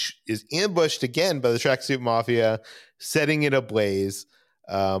 which is ambushed again by the Tracksuit Mafia, setting it ablaze.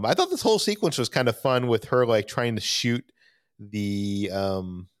 I thought this whole sequence was kind of fun, with her like trying to shoot the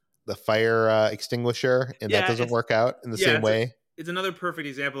fire extinguisher, and that doesn't work out in the same way. It's another perfect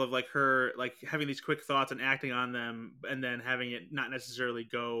example of like her like having these quick thoughts and acting on them, and then having it not necessarily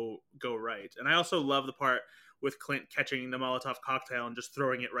go right. And I also love the part with Clint catching the Molotov cocktail and just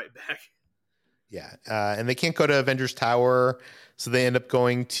throwing it right back. Yeah, and they can't go to Avengers Tower, so they end up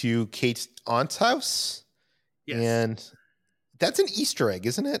going to Kate's aunt's house. Yes. And that's an Easter egg,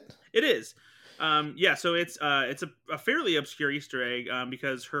 isn't it? It is. So it's a fairly obscure Easter egg,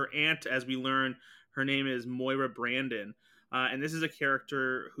 because her aunt, as we learn, her name is Moira Brandon. And this is a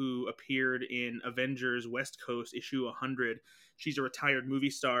character who appeared in Avengers West Coast issue 100. She's a retired movie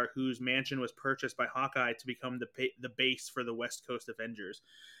star whose mansion was purchased by Hawkeye to become the base for the West Coast Avengers.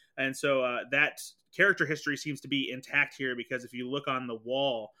 And so that character history seems to be intact here, because if you look on the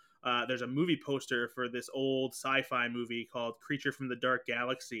wall, there's a movie poster for this old sci-fi movie called Creature from the Dark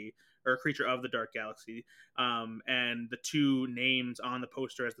Galaxy, or Creature of the Dark Galaxy. And the two names on the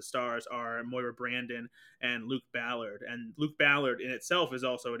poster as the stars are Moira Brandon and Luke Ballard. And Luke Ballard in itself is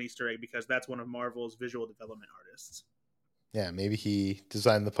also an Easter egg, because that's one of Marvel's visual development artists. Yeah, maybe he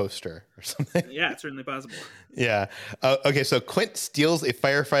designed the poster or something. Yeah, it's certainly possible. Yeah. Okay, so Clint steals a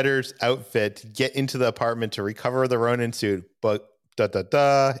firefighter's outfit to get into the apartment to recover the Ronin suit, but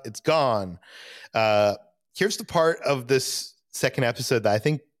it's gone. Here's the part of this second episode that I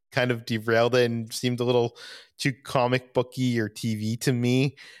think kind of derailed it and seemed a little too comic booky or TV to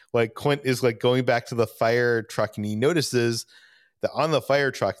me. Like Quint is like going back to the fire truck and he notices that on the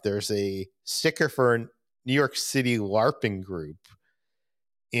fire truck there's a sticker for a New York City LARPing group,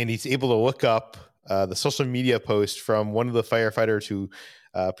 and he's able to look up the social media post from one of the firefighters who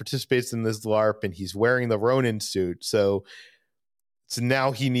participates in this LARP, and he's wearing the Ronin suit. So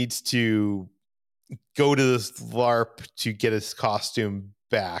now he needs to go to this LARP to get his costume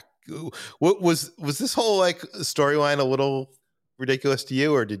back. What was this whole like storyline a little ridiculous to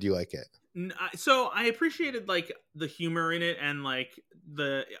you, or did you like it? So I appreciated like the humor in it and like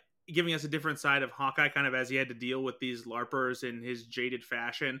the giving us a different side of Hawkeye, kind of as he had to deal with these LARPers in his jaded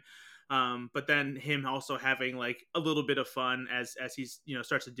fashion. But then him also having like a little bit of fun as he's, you know,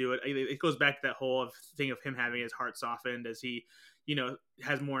 starts to do it. It goes back to that whole thing of him having his heart softened as he, you know,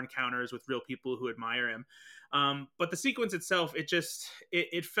 has more encounters with real people who admire him. But the sequence itself, it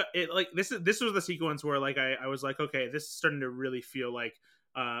like this was the sequence where like I was like, okay, this is starting to really feel like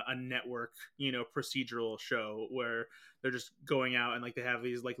a network, you know, procedural show where they're just going out and like they have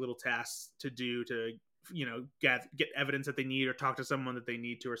these like little tasks to do to, you know, get evidence that they need or talk to someone that they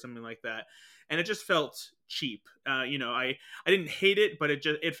need to or something like that. And it just felt cheap. You know, I didn't hate it, but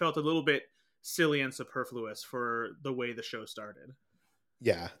it felt a little bit silly and superfluous for the way the show started.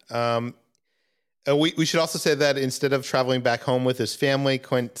 Yeah. We should also say that instead of traveling back home with his family,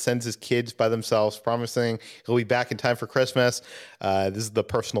 Quint sends his kids by themselves, promising he'll be back in time for Christmas. This is the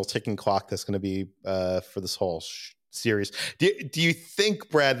personal ticking clock that's going to be for this whole series. Do you think,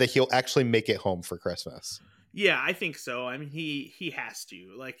 Brad, that he'll actually make it home for Christmas? Yeah, I think so. I mean, he has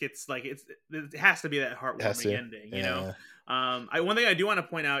to. Like, it has to be that heartwarming ending. You know, one thing I do want to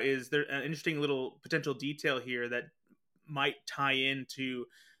point out is there's an interesting little potential detail here that might tie into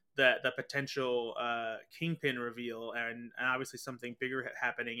the potential Kingpin reveal, and obviously something bigger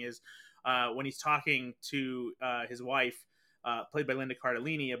happening is when he's talking to his wife, played by Linda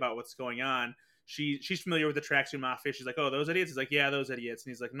Cardellini, about what's going on. She's familiar with the Tracksuit Mafia. She's like, "Oh, those idiots." He's like, "Yeah, those idiots."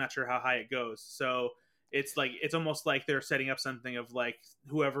 And he's like, "I'm not sure how high it goes." So it's like it's almost like they're setting up something of like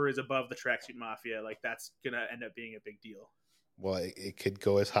whoever is above the Tracksuit Mafia, like that's gonna end up being a big deal. Well, it could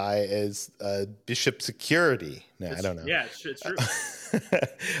go as high as Bishop Security. No, I don't know. Yeah, it's true.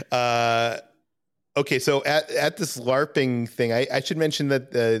 Okay, so at this LARPing thing, I should mention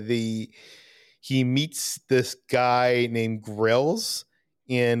that he meets this guy named Grills,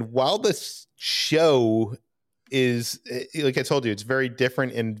 and while this show is, like I told you, it's very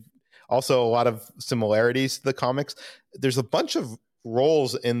different and also a lot of similarities to the comics, there's a bunch of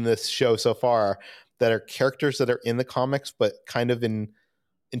roles in this show so far that are characters that are in the comics, but kind of in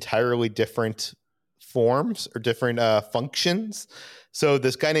entirely different forms or different functions. So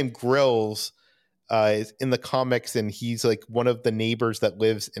this guy named Grills is in the comics, and he's like one of the neighbors that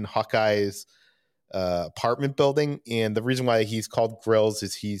lives in Hawkeye's apartment building. And the reason why he's called Grills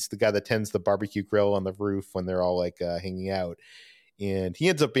is he's the guy that tends the barbecue grill on the roof when they're all like hanging out. And he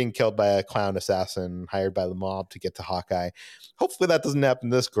ends up being killed by a clown assassin hired by the mob to get to Hawkeye. Hopefully that doesn't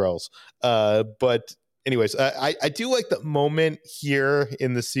happen to this Grills. But anyways, I do like the moment here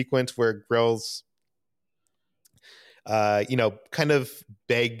in the sequence where Grills, kind of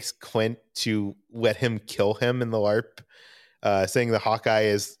begs Quint to let him kill him in the LARP, saying that Hawkeye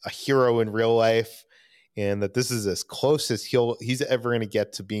is a hero in real life and that this is as close as he's ever going to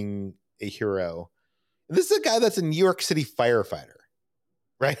get to being a hero. And this is a guy that's a New York City firefighter.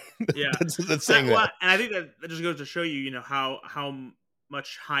 Right. Yeah. that's saying that. And I think that just goes to show you, you know, how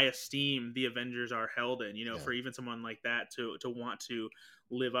much high esteem the Avengers are held in, you know, for even someone like that to want to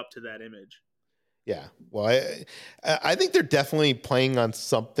live up to that image. Yeah. Well, I think they're definitely playing on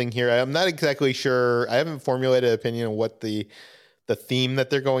something here. I'm not exactly sure. I haven't formulated an opinion on what the theme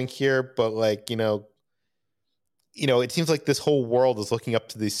that they're going here, but like, it seems like this whole world is looking up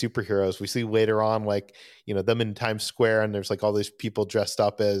to these superheroes. We see later on, like, them in Times Square, and there's like all these people dressed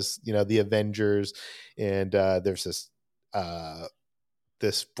up as, the Avengers. And there's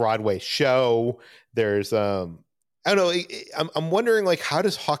this Broadway show. There's, I don't know. I'm wondering, like, how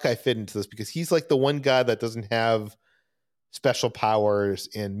does Hawkeye fit into this? Because he's like the one guy that doesn't have special powers,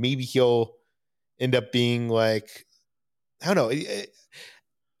 and maybe he'll end up being like, I don't know.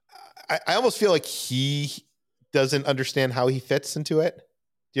 I almost feel like he doesn't understand how he fits into it.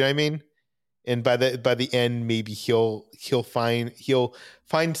 Do you know what I mean? And by the end, maybe he'll find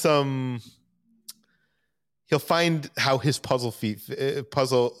how his puzzle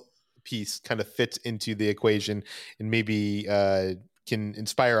piece kind of fits into the equation, and maybe can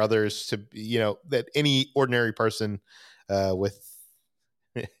inspire others to, that any ordinary person with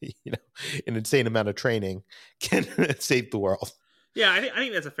an insane amount of training can save the world. Yeah, I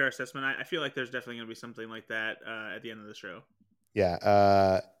think that's a fair assessment. I feel like there's definitely going to be something like that at the end of the show.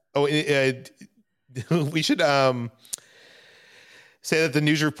 Yeah. We should say that the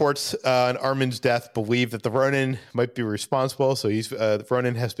news reports on Armin's death believe that the Ronin might be responsible. So the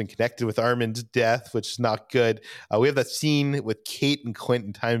Ronin has been connected with Armin's death, which is not good. We have that scene with Kate and Clint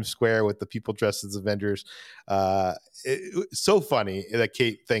in Times Square with the people dressed as Avengers. It's so funny that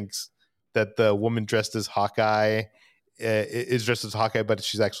Kate thinks that the woman dressed as Hawkeye is dressed as Hawkeye, but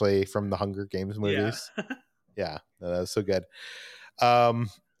she's actually from the Hunger Games movies. Yeah, that's so good.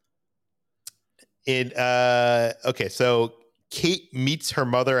 Okay, so Kate meets her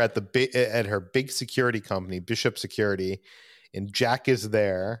mother at at her big security company, Bishop Security, and Jack is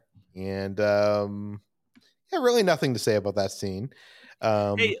there, and really nothing to say about that scene.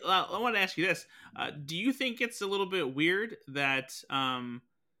 Hey, I want to ask you this: do you think it's a little bit weird that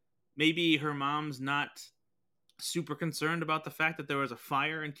maybe her mom's not super concerned about the fact that there was a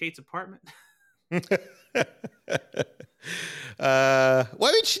fire in Kate's apartment? Well, I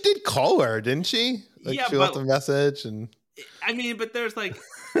mean, she did call her, didn't she? She left a message, and I mean, but there's like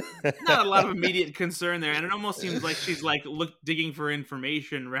not a lot of immediate concern there, and it almost seems like she's like digging for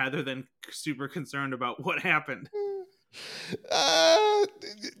information rather than super concerned about what happened. Yeah,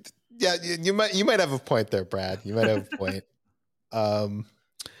 you might have a point there, Brad. You might have a point.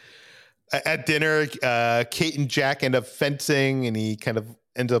 At dinner, Kate and Jack end up fencing, and he kind of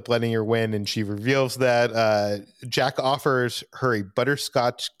ends up letting her win, and she reveals that Jack offers her a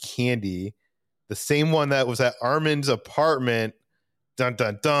butterscotch candy, the same one that was at Armin's apartment. Dun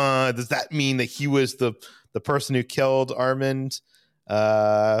dun dun. Does that mean that he was the person who killed Armin?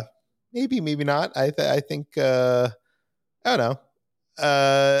 Maybe, maybe not. I think I don't know.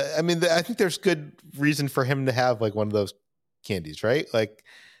 I mean, I think there's good reason for him to have like one of those candies, right? Like,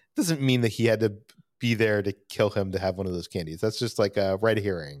 doesn't mean that he had to be there to kill him to have one of those candies. That's just like a red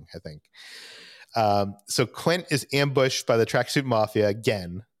herring, I think. So Clint is ambushed by the Tracksuit Mafia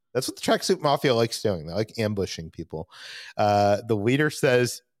again. That's what the Tracksuit Mafia likes doing. They like ambushing people. The leader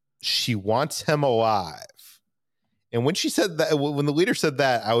says she wants him alive. And when she said that, when the leader said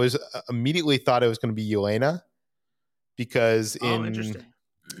that, I was immediately thought it was going to be Yelena, because in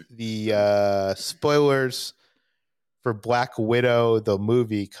the spoilers for Black Widow, the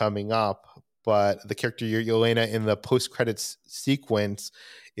movie coming up, but the character Yelena in the post-credits sequence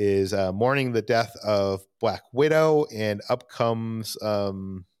is mourning the death of Black Widow, and up comes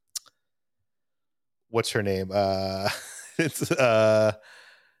what's her name? It's oh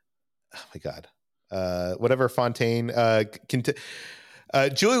my god, whatever Fontaine.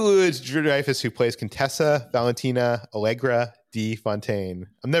 Julie Louis-Dreyfus, who plays Contessa Valentina Allegra D. Fontaine.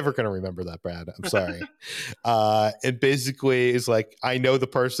 I'm never going to remember that, Brad. I'm sorry. And basically is like, I know the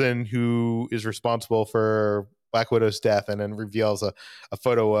person who is responsible for Black Widow's death, and then reveals a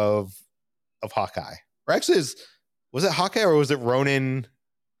photo of Hawkeye. Or actually, was it Hawkeye or was it Ronin?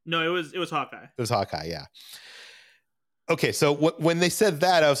 No, it was Hawkeye. It was Hawkeye, yeah. Okay, so when they said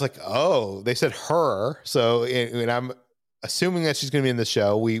that, I was like, oh, they said her. So, and I'm assuming that she's going to be in the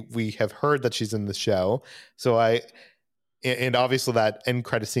show. We have heard that she's in the show. So and obviously that end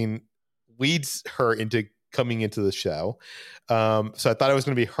credit scene leads her into coming into the show. So I thought it was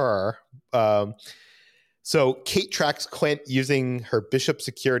going to be her. So Kate tracks Clint using her Bishop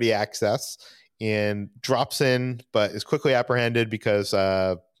security access and drops in, but is quickly apprehended because,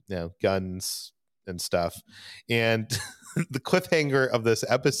 guns and stuff. And the cliffhanger of this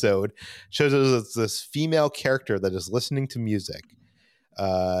episode shows us this female character that is listening to music.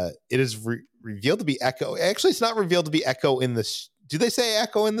 It is revealed to be Echo. Actually, it's not revealed to be Echo in this. Do they say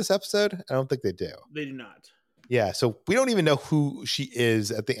Echo in this episode? I don't think they do. They do not. Yeah, so we don't even know who she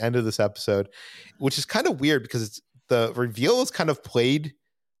is at the end of this episode, which is kind of weird because the reveal is kind of played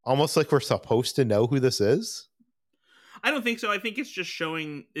almost like we're supposed to know who this is. I don't think so. I think it's just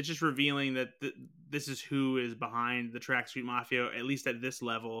revealing that this is who is behind the Tracksuit Mafia, at least at this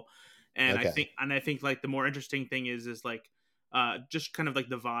level. And okay. I think like the more interesting thing is like just kind of like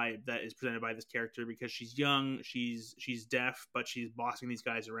the vibe that is presented by this character, because she's young, she's deaf, but she's bossing these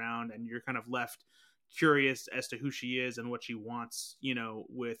guys around, and you're kind of left curious as to who she is and what she wants,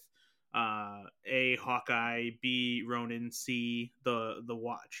 with A, Hawkeye, B, Ronin, C, the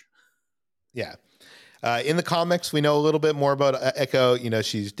Watch. Yeah. In the comics, we know a little bit more about Echo.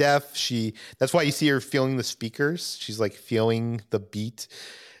 She's deaf. That's why you see her feeling the speakers. She's like feeling the beat,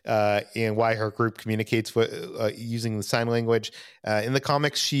 and why her group communicates using the sign language. In the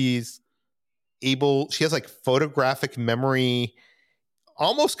comics, she has like photographic memory,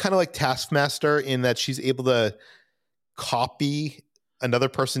 almost kind of like Taskmaster, in that she's able to copy another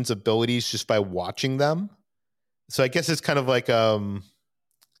person's abilities just by watching them. so I guess it's kind of like the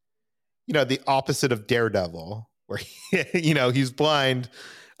opposite of Daredevil, where he's blind,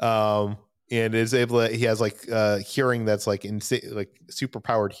 and is able to, he has like hearing that's like insane, like super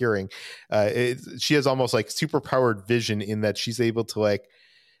powered hearing. She has almost like super powered vision in that she's able to like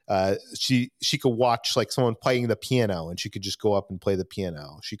she could watch like someone playing the piano and she could just go up and play the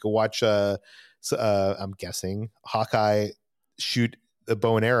piano. She could watch I'm guessing Hawkeye shoot a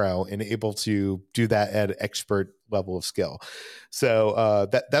bow and arrow and able to do that at an expert level of skill. So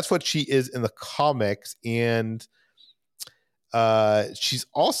that's what she is in the comics. And she's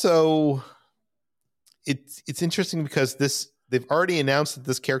also, it's interesting because they've already announced that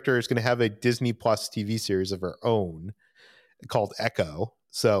this character is going to have a Disney Plus TV series of her own called Echo.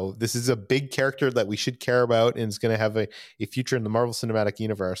 So this is a big character that we should care about and is going to have a future in the Marvel Cinematic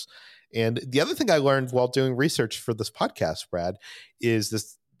Universe. And the other thing I learned while doing research for this podcast, Brad,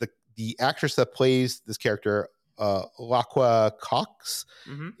 is the actress that plays this character, Laqua Cox,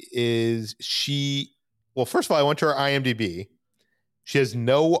 is she? Well, first of all, I went to her IMDb. She has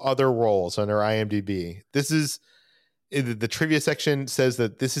no other roles on her IMDb. This is the trivia section says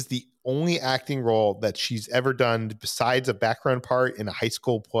that this is the only acting role that she's ever done besides a background part in a high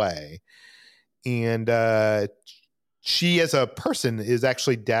school play. And she, as a person, is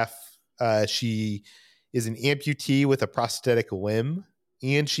actually deaf. She is an amputee with a prosthetic limb,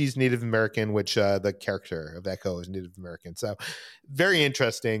 and she's Native American, which the character of Echo is Native American. So very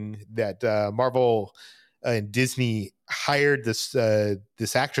interesting that Marvel and Disney hired this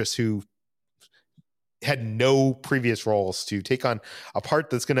actress who had no previous roles to take on a part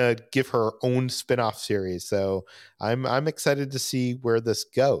that's going to give her own spin-off series. So I'm excited to see where this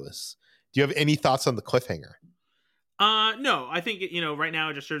goes. Do you have any thoughts on the cliffhanger? No, I think right now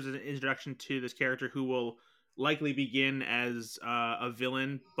it just serves as an introduction to this character who will likely begin as a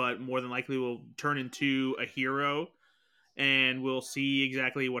villain, but more than likely will turn into a hero, and we'll see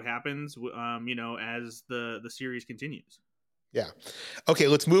exactly what happens, as the series continues. Yeah. Okay,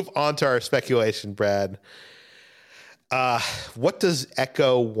 let's move on to our speculation, Brad. What does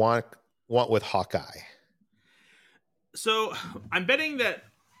Echo want with Hawkeye? So I'm betting that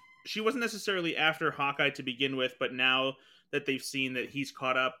she wasn't necessarily after Hawkeye to begin with, but now that they've seen that he's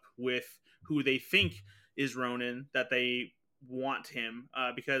caught up with who they think is Ronan, that they want him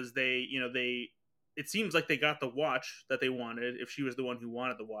because it seems like they got the watch that they wanted, if she was the one who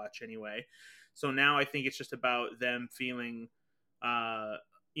wanted the watch anyway. So now I think it's just about them feeling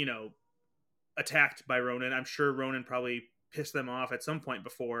attacked by Ronan. I'm sure Ronan probably pissed them off at some point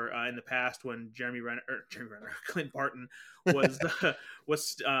before in the past when Clint Barton was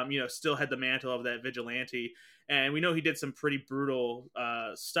still had the mantle of that vigilante, and we know he did some pretty brutal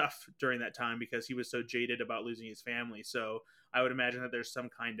stuff during that time because he was so jaded about losing his family. So I would imagine that there's some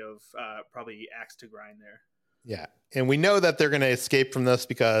kind of probably axe to grind there. Yeah, and we know that they're going to escape from this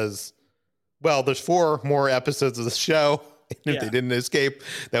because, well, there's 4 more episodes of the show. And if they didn't escape,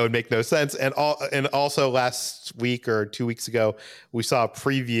 that would make no sense. And also last week or 2 weeks ago, we saw a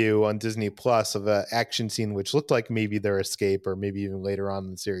preview on Disney Plus of an action scene which looked like maybe their escape, or maybe even later on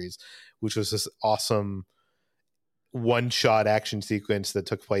in the series, which was this awesome one-shot action sequence that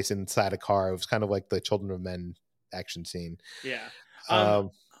took place inside a car. It was kind of like the Children of Men action scene. Yeah.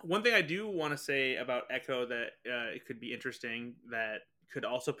 One thing I do want to say about Echo that it could be interesting, that could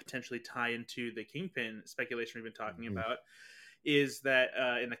also potentially tie into the Kingpin speculation we've been talking about, is that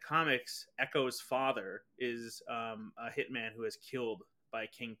in the comics, Echo's father is a hitman who is killed by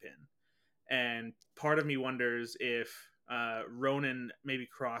Kingpin. And part of me wonders if Ronan maybe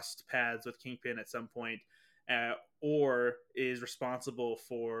crossed paths with Kingpin at some point, or is responsible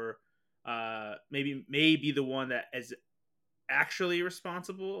for maybe the one that is actually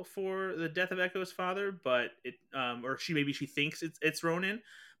responsible for the death of Echo's father, but it or she thinks it's Ronan,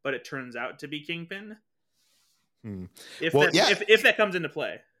 but it turns out to be Kingpin. If that comes into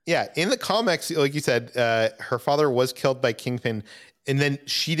play. Yeah, in the comics, like you said, her father was killed by Kingpin, and then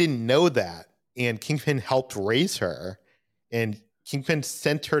she didn't know that, and Kingpin helped raise her, and Kingpin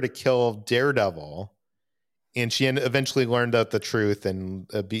sent her to kill Daredevil, and she eventually learned out the truth and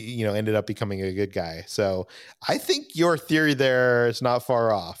ended up becoming a good guy. So I think your theory there is not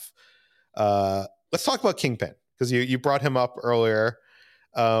far off. Let's talk about Kingpin, because you brought him up earlier.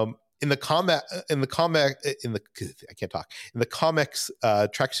 In the comics,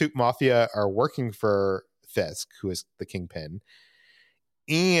 Tracksuit Mafia are working for Fisk, who is the Kingpin.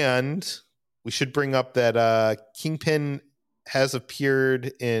 And we should bring up that Kingpin has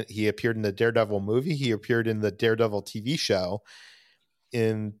appeared in the Daredevil movie. He appeared in the Daredevil TV show.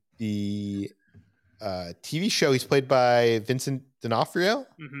 In the TV show, he's played by Vincent D'Onofrio.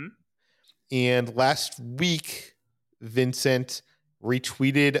 Mm-hmm. And last week, Vincent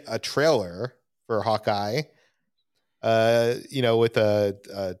retweeted a trailer for Hawkeye, with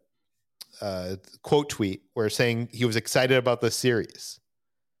a quote tweet where saying he was excited about the series.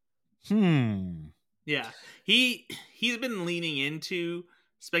 Yeah, he's been leaning into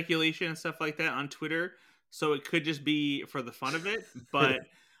speculation and stuff like that on Twitter, so it could just be for the fun of it. But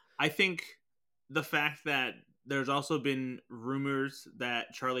I think the fact that there's also been rumors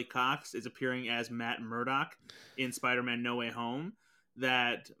that Charlie Cox is appearing as Matt Murdock in Spider-Man No Way Home,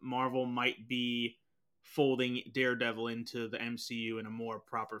 that Marvel might be folding Daredevil into the MCU in a more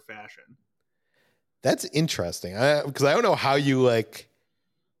proper fashion. That's interesting, because I don't know how you like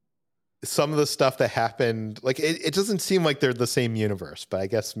some of the stuff that happened. Like it doesn't seem like they're the same universe, but I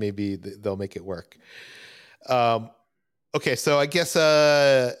guess maybe they'll make it work. Okay, so I guess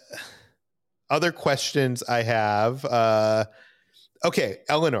other questions I have. Okay,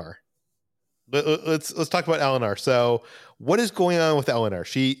 Eleanor. Let's talk about Eleanor. So, what is going on with Eleanor?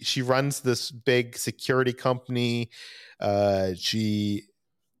 She runs this big security company. She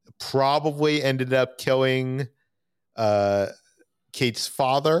probably ended up killing Kate's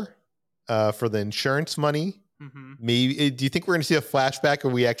father for the insurance money. Mm-hmm. Maybe. Do you think we're going to see a flashback, or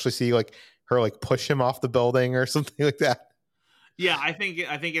we actually see like her like push him off the building or something like that? Yeah, I think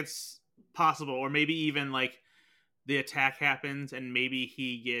it's possible, or maybe even like the attack happens and maybe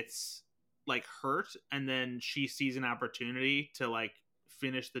he gets like hurt, and then she sees an opportunity to like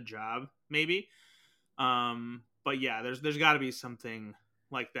finish the job, maybe. But yeah, there's got to be something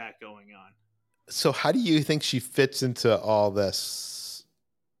like that going on. So, how do you think she fits into all this?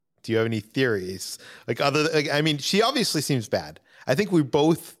 Do you have any theories? Like I mean, she obviously seems bad. I think we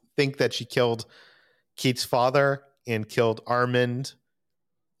both think that she killed Kate's father and killed Armand,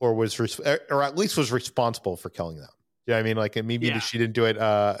 or at least was responsible for killing them. You know what I mean? Like maybe she didn't do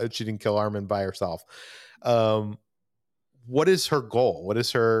it. She didn't kill Armand by herself. What is her goal? What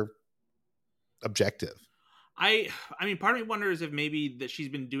is her objective? I mean, part of me wonders if maybe that she's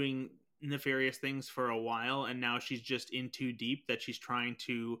been doing nefarious things for a while, and now she's just in too deep, that she's trying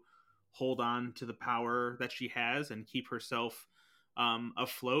to hold on to the power that she has and keep herself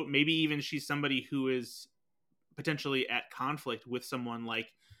afloat. Maybe even she's somebody who is potentially at conflict with someone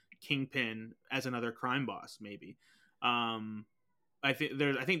like Kingpin as another crime boss. Maybe. I think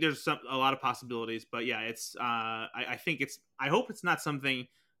there's a lot of possibilities, but yeah, it's I hope it's not something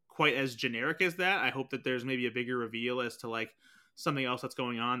quite as generic as that. I hope that there's maybe a bigger reveal as to like something else that's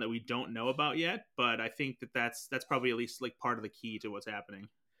going on that we don't know about yet. But I think that's probably at least like part of the key to what's happening.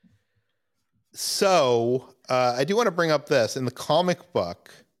 So I do want to bring up this in the comic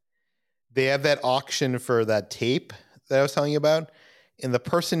book. They have that auction for that tape that I was telling you about, and the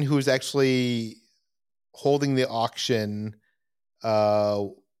person who's actually holding the auction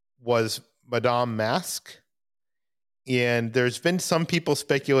was Madame Mask. And there's been some people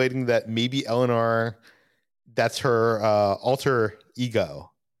speculating that maybe Eleanor, that's her alter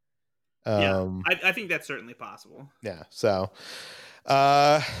ego. I think that's certainly possible. Yeah. So,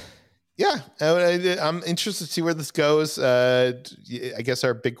 yeah, I'm interested to see where this goes. I guess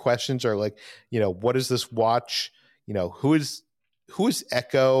our big questions are like, what is this watch? Who is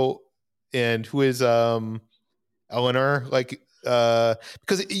Echo, and who is Eleanor? Like,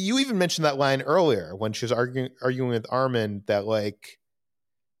 because you even mentioned that line earlier when she was arguing with Armand, that like,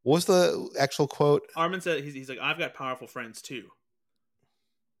 what was the actual quote? Armand said he's like, I've got powerful friends too.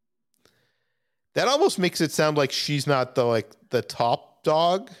 That almost makes it sound like she's not the top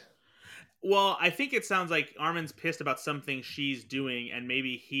dog. Well, I think it sounds like Armand's pissed about something she's doing, and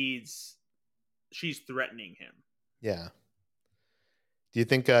maybe she's threatening him. Yeah. Do you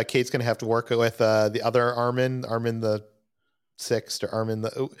think Kate's going to have to work with the other Armand the sixth, or Armand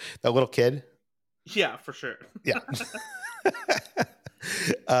that little kid? Yeah, for sure. Yeah.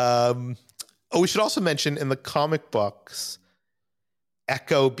 We should also mention in the comic books,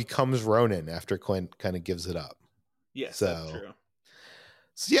 Echo becomes Ronin after Clint kind of gives it up. Yes, that's true.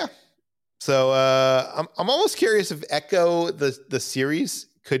 So yeah. So I'm almost curious if Echo the series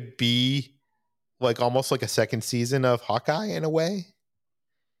could be like almost like a second season of Hawkeye in a way,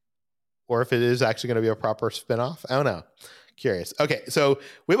 or if it is actually going to be a proper spinoff. I don't know. Curious. Okay, so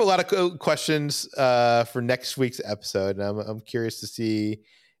we have a lot of questions for next week's episode, and I'm curious to see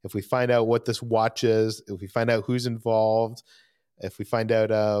if we find out what this watch is, if we find out who's involved, if we find out.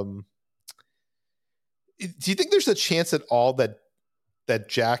 Do you think there's a chance at all that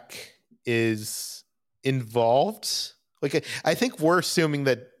Jack is involved? Like, I think we're assuming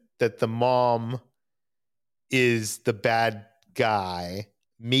that the mom is the bad guy.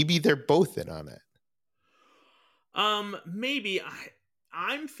 Maybe they're both in on it. Maybe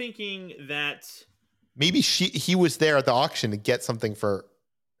I'm thinking that maybe he was there at the auction to get something for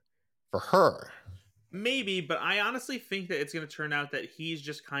her. Maybe, but I honestly think that it's going to turn out that he's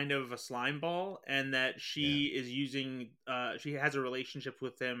just kind of a slime ball, and that she is using, she has a relationship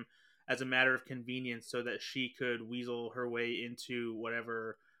with him as a matter of convenience, so that she could weasel her way into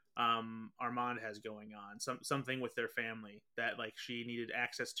whatever Armand has going on, something with their family that like she needed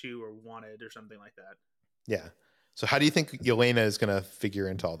access to or wanted or something like that. Yeah. So how do you think Yelena is going to figure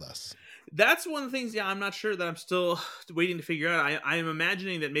into all this? That's one of the things. Yeah, I'm not sure, that I'm still waiting to figure out. I am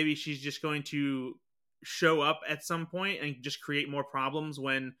imagining that maybe she's just going to show up at some point and just create more problems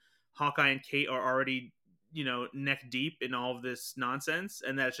when Hawkeye and Kate are already, neck deep in all of this nonsense,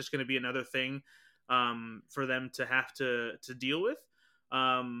 and that it's just going to be another thing for them to have to deal with.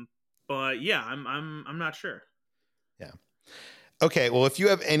 But yeah, I'm not sure. Yeah. Okay, well, if you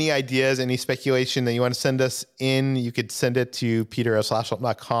have any ideas, any speculation that you want to send us in, you could send it to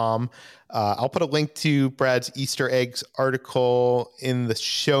peter@slashfilm.com. I'll put a link to Brad's Easter eggs article in the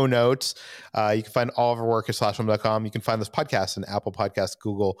show notes. You can find all of our work at slashfilm.com. You can find this podcast in Apple Podcasts,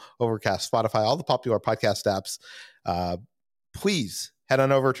 Google, Overcast, Spotify, all the popular podcast apps. Please head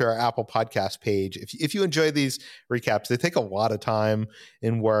on over to our Apple Podcast page. If you enjoy these recaps, they take a lot of time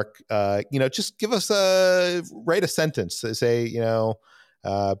in work. Just give us write a sentence that say,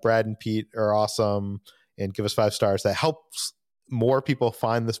 Brad and Pete are awesome, and give us 5 stars. That helps more people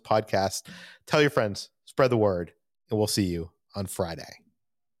find this podcast. Tell your friends, spread the word, and we'll see you on Friday.